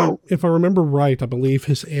 So, if I remember right, I believe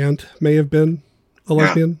his aunt may have been a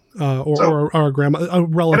lesbian, or a grandma, a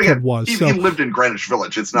relative again, was. He lived in Greenwich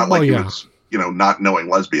Village. It's not like he was, not knowing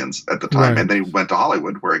lesbians at the time. Right. And then he went to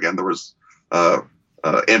Hollywood, where again there was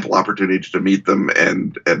ample opportunity to meet them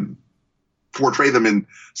and portray them in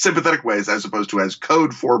sympathetic ways, as opposed to as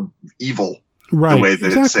code for evil. Right. The way that,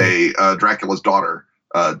 exactly. say, Dracula's daughter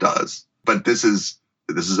does. But this is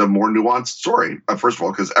a more nuanced story. First of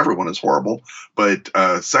all, because everyone is horrible. But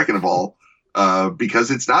second of all,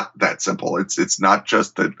 because it's not that simple. It's not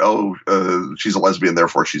just that, she's a lesbian,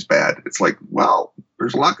 therefore she's bad. It's like, well,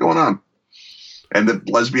 there's a lot going on. And that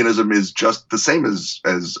lesbianism is just the same as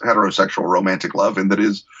heterosexual romantic love, and that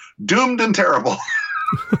is doomed and terrible.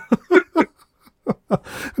 I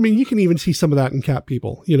mean, you can even see some of that in Cat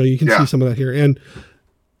People. You know, you can see some of that here. And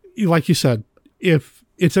like you said, if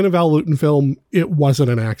it's in a Val Lewton film, it wasn't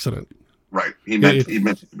an accident. Right. He meant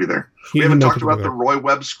to be there. We haven't talked about the Roy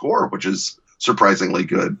Webb score, which is surprisingly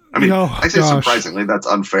good. I mean, I say surprisingly, that's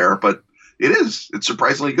unfair, but it is. It's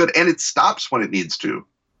surprisingly good, and it stops when it needs to,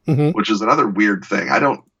 which is another weird thing.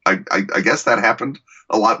 I guess that happened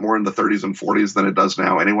a lot more in the 30s and 40s than it does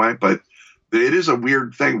now anyway, but it is a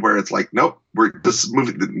weird thing where it's like, nope,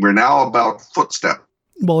 we're now about footstep.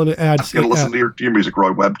 Well, and it adds. I'm going to listen to your music,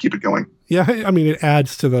 Roy Webb. Keep it going. Yeah, I mean, it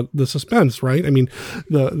adds to the suspense, right? I mean,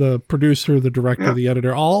 the producer, the director, the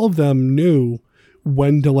editor, all of them knew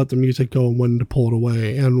when to let the music go and when to pull it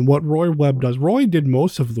away. And what Roy Webb does, Roy did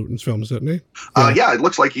most of Lewton's films, didn't he? Yeah, it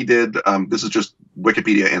looks like he did. This is just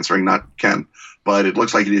Wikipedia answering, not Ken. But it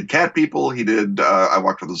looks like he did Cat People. He did I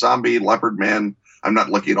Walked with a Zombie, Leopard Man. I'm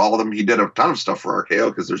not looking at all of them. He did a ton of stuff for RKO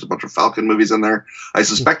because there's a bunch of Falcon movies in there. I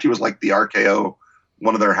suspect he was like the RKO,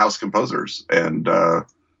 one of their house composers. And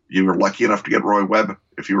you were lucky enough to get Roy Webb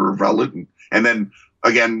if you were Val Lewton. And then,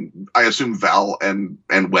 again, I assume Val and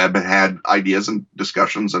Webb had ideas and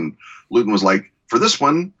discussions. And Lewton was like, for this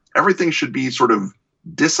one, everything should be sort of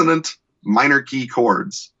dissonant minor key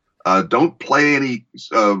chords. Don't play any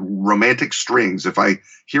romantic strings. If I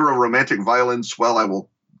hear a romantic violin swell, I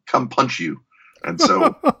will come punch you. And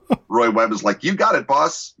so Roy Webb is like, you got it,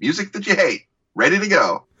 boss. Music that you hate. Ready to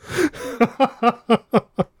go.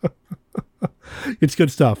 It's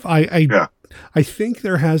good stuff. I think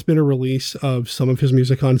there has been a release of some of his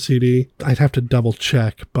music on CD. I'd have to double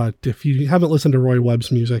check, but if you haven't listened to Roy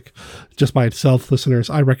Webb's music just by itself, listeners,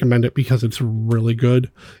 I recommend it because it's really good.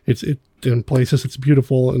 It's in places it's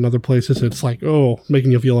beautiful, in other places it's like,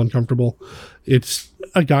 making you feel uncomfortable. It's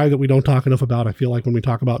a guy that we don't talk enough about. I feel like when we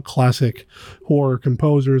talk about classic horror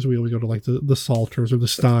composers, we always go to like the Salters or the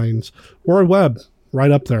Steins. Roy Webb,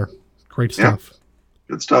 right up there. Great stuff.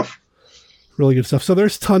 Good stuff. Really good stuff. So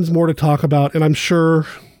there's tons more to talk about, and I'm sure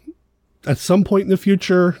at some point in the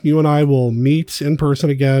future, you and I will meet in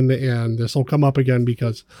person again, and this will come up again,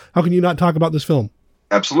 because how can you not talk about this film?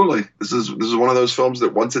 Absolutely. This is one of those films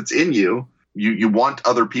that once it's in you want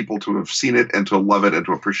other people to have seen it and to love it and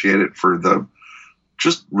to appreciate it for the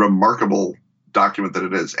just remarkable document that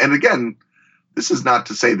it is. And again, this is not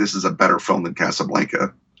to say this is a better film than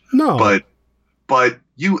Casablanca. No. But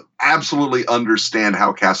you absolutely understand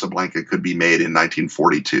how Casablanca could be made in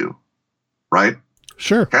 1942, right?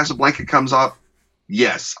 Sure. Casablanca comes up.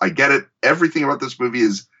 Yes, I get it. Everything about this movie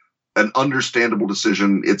is an understandable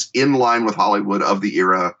decision. It's in line with Hollywood of the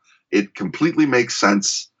era. It completely makes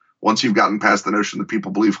sense. Once you've gotten past the notion that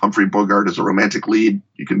people believe Humphrey Bogart is a romantic lead,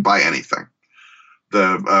 you can buy anything.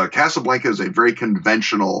 The Casablanca is a very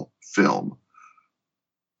conventional film.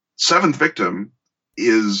 Seventh Victim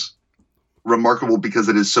is remarkable because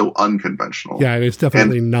it is so unconventional. Yeah, it's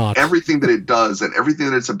definitely not. Everything that it does and everything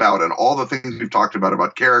that it's about and all the things we've talked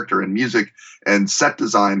about character and music and set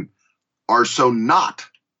design are so not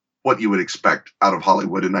what you would expect out of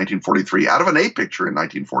Hollywood in 1943, out of an A picture in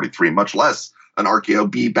 1943, much less an RKO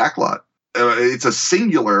B backlot. It's a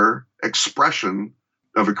singular expression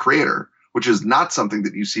of a creator, which is not something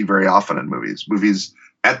that you see very often in movies. Movies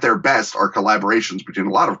at their best are collaborations between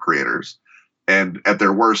a lot of creators, and at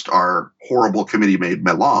their worst are horrible committee-made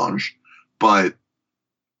melange. But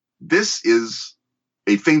this is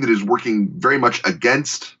a thing that is working very much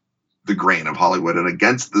against the grain of Hollywood and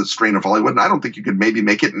against the strain of Hollywood. And I don't think you could maybe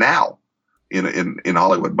make it now in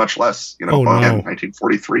Hollywood, much less, again,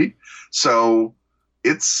 1943. So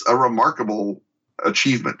it's a remarkable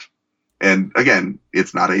achievement. And again,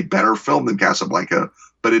 it's not a better film than Casablanca,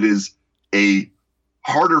 but it is a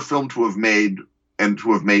harder film to have made and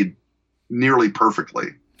to have made nearly perfectly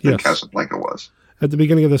than Casablanca was. At the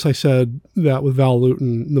beginning of this, I said that with Val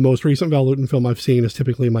Lewton, the most recent Val Lewton film I've seen is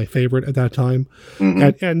typically my favorite at that time.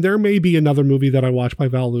 Mm-hmm. And there may be another movie that I watch by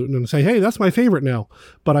Val Lewton and say, hey, that's my favorite now.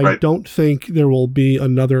 But I don't think there will be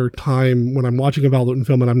another time when I'm watching a Val Lewton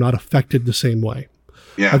film and I'm not affected the same way.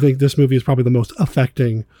 Yeah. I think this movie is probably the most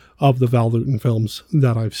affecting of the Val Lewton films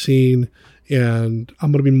that I've seen. And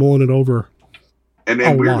I'm going to be mulling it over. And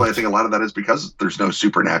weirdly, I think a lot of that is because there's no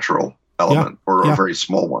supernatural element or a very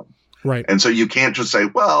small one. Right. And so you can't just say,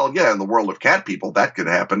 well, yeah, in the world of cat people, that could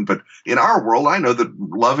happen. But in our world, I know that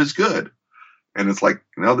love is good. And it's like,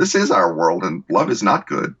 no, this is our world, and love is not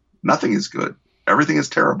good. Nothing is good. Everything is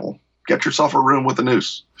terrible. Get yourself a room with a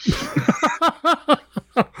noose.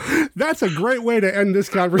 That's a great way to end this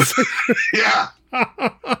conversation. Yeah.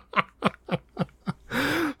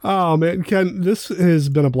 Oh, man, Ken, this has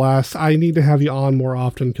been a blast. I need to have you on more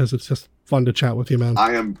often because it's just fun to chat with you, man.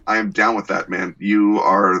 I am down with that, man. You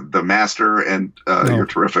are the master, and you're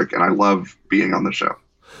terrific, and I love being on the show.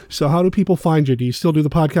 So how do people find you? Do you still do the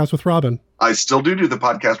podcast with Robin? I still do the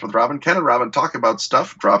podcast with Robin. Ken and Robin Talk About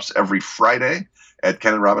Stuff drops every Friday at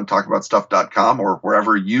kenandrobintalkaboutstuff.com or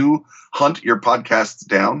wherever you hunt your podcasts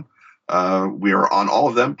down. We are on all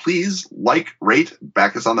of them. Please like, rate,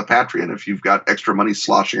 back us on the Patreon if you've got extra money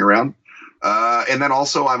sloshing around. And then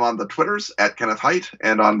also I'm on the Twitters at Kenneth Hite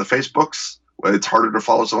and on the Facebooks. It's harder to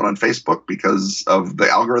follow someone on Facebook because of the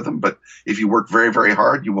algorithm, but if you work very, very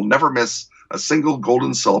hard, you will never miss a single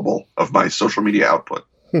golden syllable of my social media output.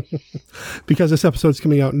 Because this episode's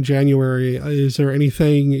coming out in January, is there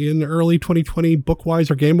anything in early 2020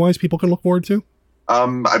 book-wise or game-wise people can look forward to?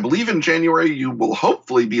 I believe in January you will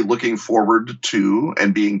hopefully be looking forward to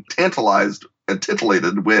and being tantalized and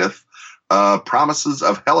titillated with Promises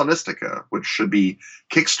of Hellenistica, which should be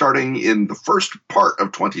kickstarting in the first part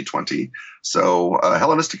of 2020. So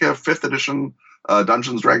Hellenistica 5th edition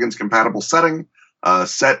Dungeons & Dragons compatible setting,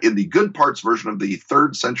 set in the good parts version of the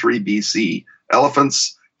 3rd century BC.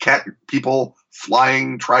 Elephants, cat people,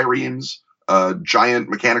 flying triremes, giant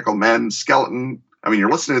mechanical men, skeleton. I mean, you're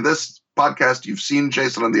listening to this podcast, you've seen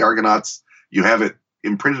Jason and the Argonauts, you have it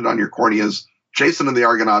imprinted on your corneas. Jason and the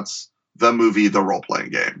Argonauts, the movie, the role-playing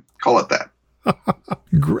game. Call it that.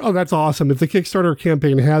 Oh, that's awesome. If the Kickstarter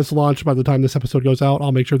campaign has launched by the time this episode goes out,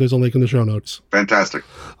 I'll make sure there's a link in the show notes. Fantastic.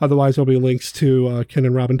 Otherwise, there'll be links to Ken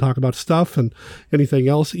and Robin Talk About Stuff and anything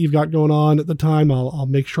else that you've got going on at the time. I'll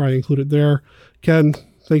make sure I include it there. Ken,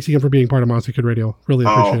 thanks again for being part of Monster Kid Radio. Really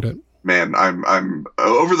appreciate it. Man, I'm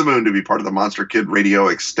over the moon to be part of the Monster Kid Radio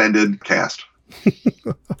extended cast.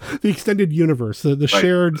 The extended universe, the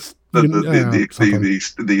shared...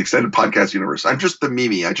 The extended podcast universe. I'm just the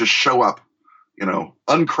Mimi. I just show up,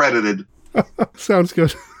 uncredited. Sounds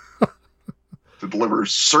good. To deliver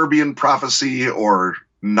Serbian prophecy or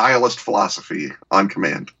nihilist philosophy on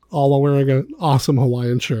command. All while wearing an awesome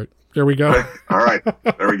Hawaiian shirt. There we go. All right.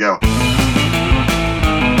 There we go.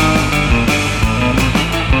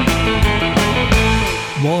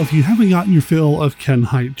 Well, if you haven't gotten your fill of Ken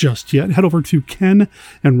Hite just yet, head over to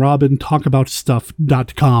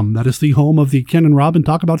kenandrobintalkaboutstuff.com. That is the home of the Ken and Robin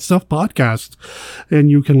Talk About Stuff podcast.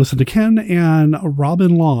 And you can listen to Ken and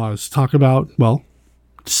Robin Laws talk about, well,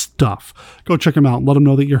 stuff. Go check them out. Let them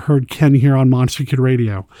know that you heard Ken here on Monster Kid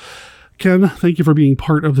Radio. Ken, thank you for being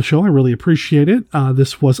part of the show. I really appreciate it.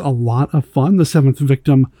 This was a lot of fun. The Seventh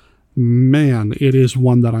Victim, man, it is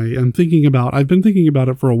one that I am thinking about. I've been thinking about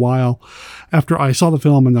it for a while after I saw the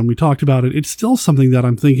film and then we talked about it. It's still something that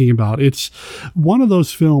I'm thinking about. It's one of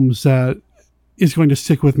those films that is going to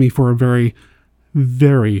stick with me for a very,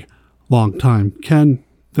 very long time. Ken,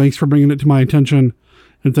 thanks for bringing it to my attention,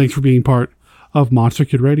 and thanks for being part of Monster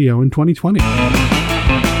Kid Radio in 2020.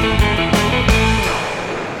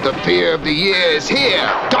 The fear of the year is here.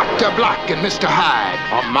 Dr. Black and Mr. Hyde,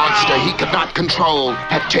 a monster he could not control,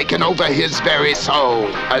 had taken over his very soul.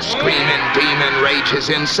 A screaming demon rages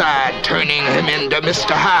inside, turning him into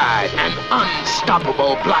Mr. Hyde, an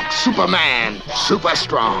unstoppable black Superman. Super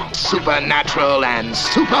strong, supernatural, and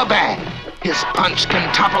super bad. His punch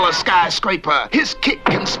can topple a skyscraper. His kick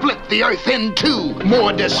can split the earth in two.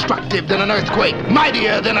 More destructive than an earthquake.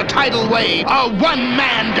 Mightier than a tidal wave. A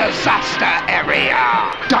one-man disaster area.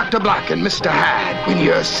 Dr. Black and Mr. Hyde. When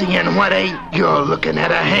you're seeing what ain't, you're looking at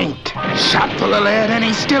a haint. Shot full of lead and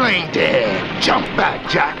he still ain't dead. Jump back,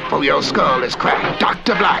 Jack, for your skull is cracked.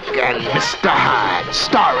 Dr. Black and Mr. Hyde.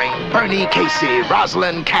 Starring Bernie Casey,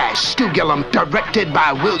 Rosalind Cash, Stu Gillum. Directed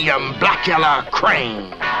by William Blackula Crane.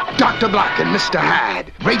 Dr. Black and Mr.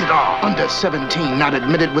 Hyde. Rated R. Under 17. Not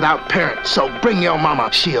admitted without parents. So bring your mama.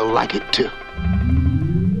 She'll like it too.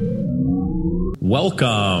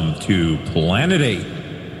 Welcome to Planet 8.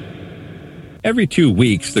 Every 2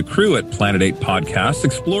 weeks, the crew at Planet 8 Podcast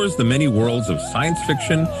explores the many worlds of science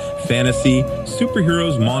fiction, fantasy,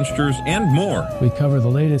 superheroes, monsters, and more. We cover the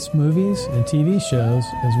latest movies and TV shows,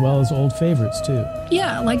 as well as old favorites, too.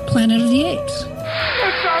 Yeah, like Planet of the Apes. It's a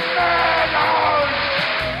madhouse!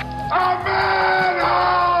 A madhouse!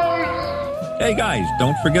 Hey guys,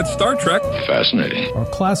 don't forget Star Trek. Fascinating. Or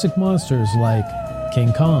classic monsters like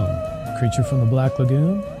King Kong, Creature from the Black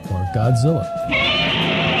Lagoon, or Godzilla.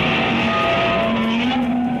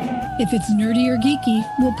 If it's nerdy or geeky,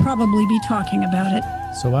 we'll probably be talking about it.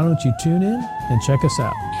 So why don't you tune in and check us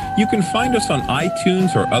out? You can find us on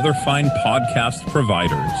iTunes or other fine podcast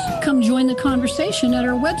providers. Come join the conversation at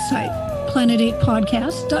our website,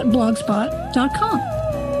 planet8podcast.blogspot.com.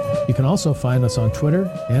 You can also find us on Twitter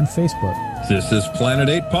and Facebook. This is Planet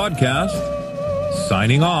 8 Podcast.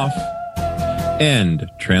 Signing off. End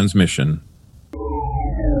transmission.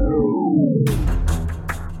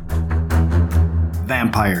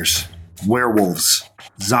 Vampires, werewolves,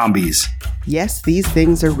 zombies. Yes, these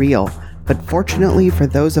things are real, but fortunately for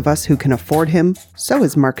those of us who can afford him, so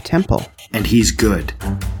is Mark Temple. And he's good.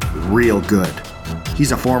 Real good.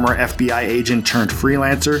 He's a former FBI agent turned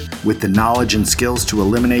freelancer with the knowledge and skills to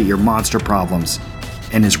eliminate your monster problems.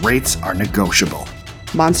 And his rates are negotiable.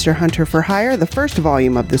 Monster Hunter for Hire, the first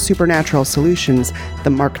volume of the Supernatural Solutions, the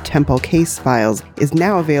Mark Temple Case Files, is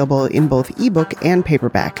now available in both ebook and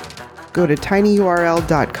paperback. Go to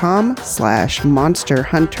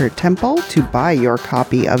tinyurl.com/monsterhuntertemple to buy your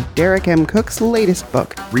copy of Derek M. Cook's latest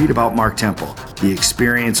book. Read about Mark Temple, the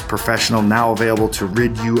experienced professional now available to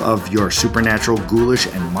rid you of your supernatural, ghoulish,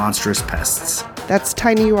 and monstrous pests. That's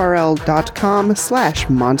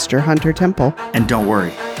tinyurl.com/monsterhuntertemple. And don't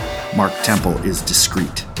worry, Mark Temple is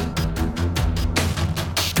discreet.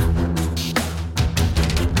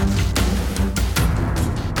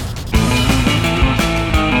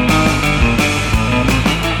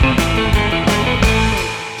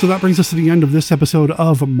 So that brings us to the end of this episode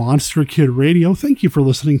of Monster Kid Radio. Thank you for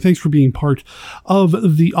listening. Thanks for being part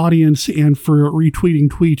of the audience and for retweeting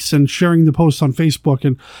tweets and sharing the posts on Facebook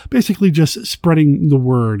and basically just spreading the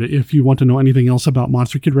word. If you want to know anything else about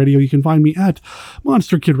Monster Kid Radio, you can find me at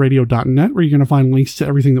monsterkidradio.net, where you're going to find links to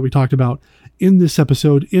everything that we talked about in this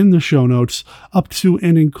episode, in the show notes, up to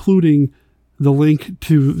and including the link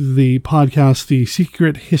to the podcast, The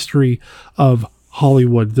Secret History of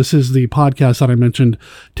Hollywood. This is the podcast that I mentioned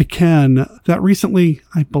to Ken that recently,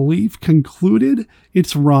 I believe, concluded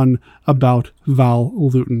its run about Val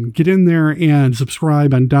Lewton. Get in there and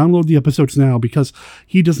subscribe and download the episodes now, because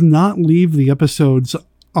he does not leave the episodes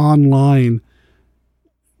online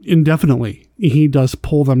indefinitely. He does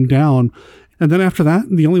pull them down. And then after that,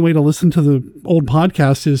 the only way to listen to the old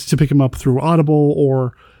podcast is to pick them up through Audible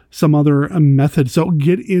or some other method. So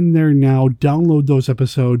get in there now, download those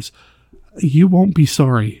episodes. You won't be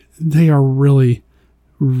sorry. They are really,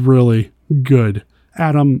 really good.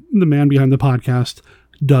 Adam, the man behind the podcast,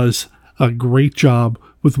 does a great job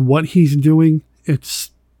with what he's doing.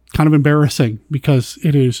 It's kind of embarrassing because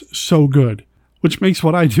it is so good, which makes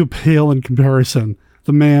what I do pale in comparison.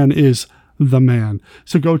 The man is the man.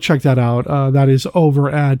 So go check that out. That is over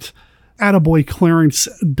at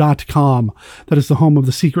attaboyclarence.com. That is the home of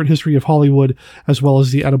The Secret History of Hollywood, as well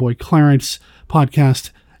as the Attaboy Clarence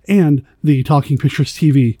podcast and the Talking Pictures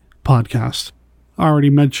TV podcast. I already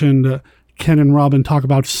mentioned Ken and Robin Talk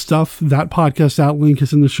About Stuff. That podcast, that link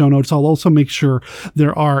is in the show notes. I'll also make sure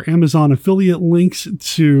there are Amazon affiliate links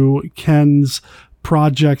to Ken's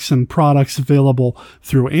projects and products available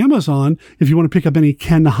through Amazon. If you want to pick up any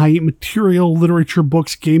Ken Hite material, literature,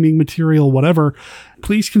 books, gaming material, whatever,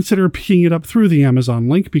 please consider picking it up through the Amazon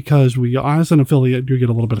link, because we, as an affiliate, do get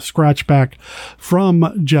a little bit of scratch back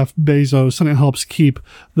from Jeff Bezos, and it helps keep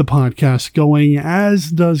the podcast going, as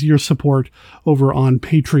does your support over on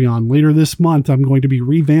Patreon. Later this month, I'm going to be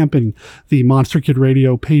revamping the Monster Kid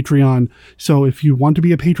Radio Patreon. So if you want to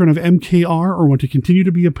be a patron of MKR or want to continue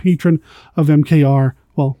to be a patron of MKR,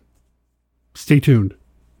 well, stay tuned.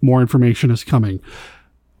 More information is coming.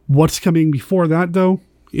 What's coming before that, though,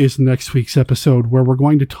 is next week's episode, where we're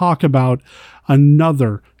going to talk about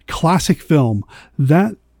another classic film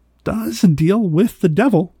that does deal with the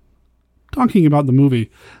devil. Talking about the movie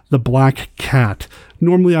The Black Cat.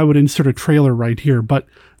 Normally I would insert a trailer right here, but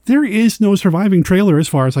there is no surviving trailer, as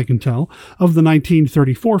far as I can tell, of the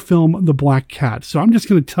 1934 film The Black Cat. So I'm just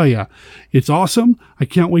going to tell you, it's awesome. I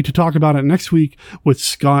can't wait to talk about it next week with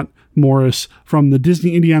Scott Morris from the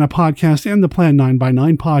Disney Indiana podcast and the Plan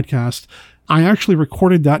 9x9 podcast. I actually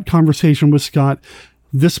recorded that conversation with Scott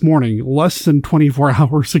this morning, less than 24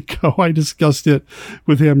 hours ago. I discussed it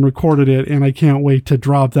with him, recorded it, and I can't wait to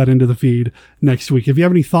drop that into the feed next week. If you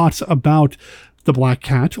have any thoughts about The Black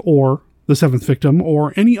Cat or The Seventh Victim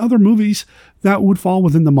or any other movies that would fall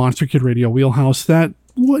within the Monster Kid Radio wheelhouse that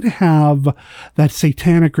would have that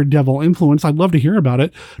satanic or devil influence, I'd love to hear about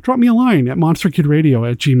it. Drop me a line at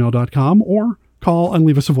monsterkidradio@gmail.com or call and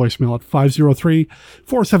leave us a voicemail at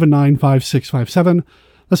 503-479-5657.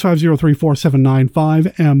 That's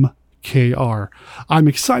 503-479-5 I'm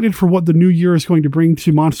excited for what the new year is going to bring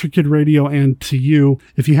to Monster Kid Radio and to you.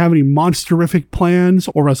 If you have any monsterific plans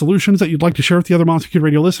or resolutions that you'd like to share with the other Monster Kid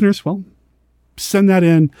Radio listeners, well, send that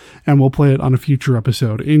in and we'll play it on a future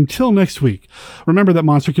episode. Until next week, remember that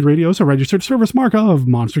Monster Kid Radio is a registered service mark of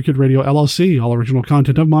Monster Kid Radio LLC. All original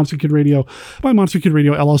content of Monster Kid Radio by Monster Kid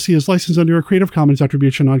Radio LLC is licensed under a Creative Commons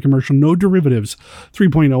Attribution Non-Commercial No Derivatives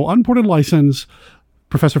 3.0 Unported License.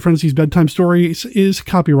 Professor Frenzy's Bedtime Stories is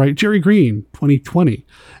copyright Jerry Green 2020,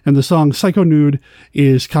 and the song Psycho Nude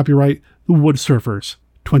is copyright The Wood Surfers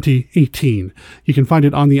 2018. You can find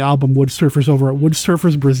it on the album Wood Surfers over at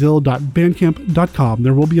woodsurfersbrazil.bandcamp.com.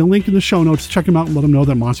 There will be a link in the show notes. Check them out and let them know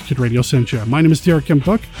that Monster Kid Radio sent you. My name is Derek M.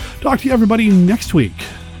 Cook. Talk to you everybody next week.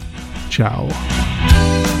 Ciao.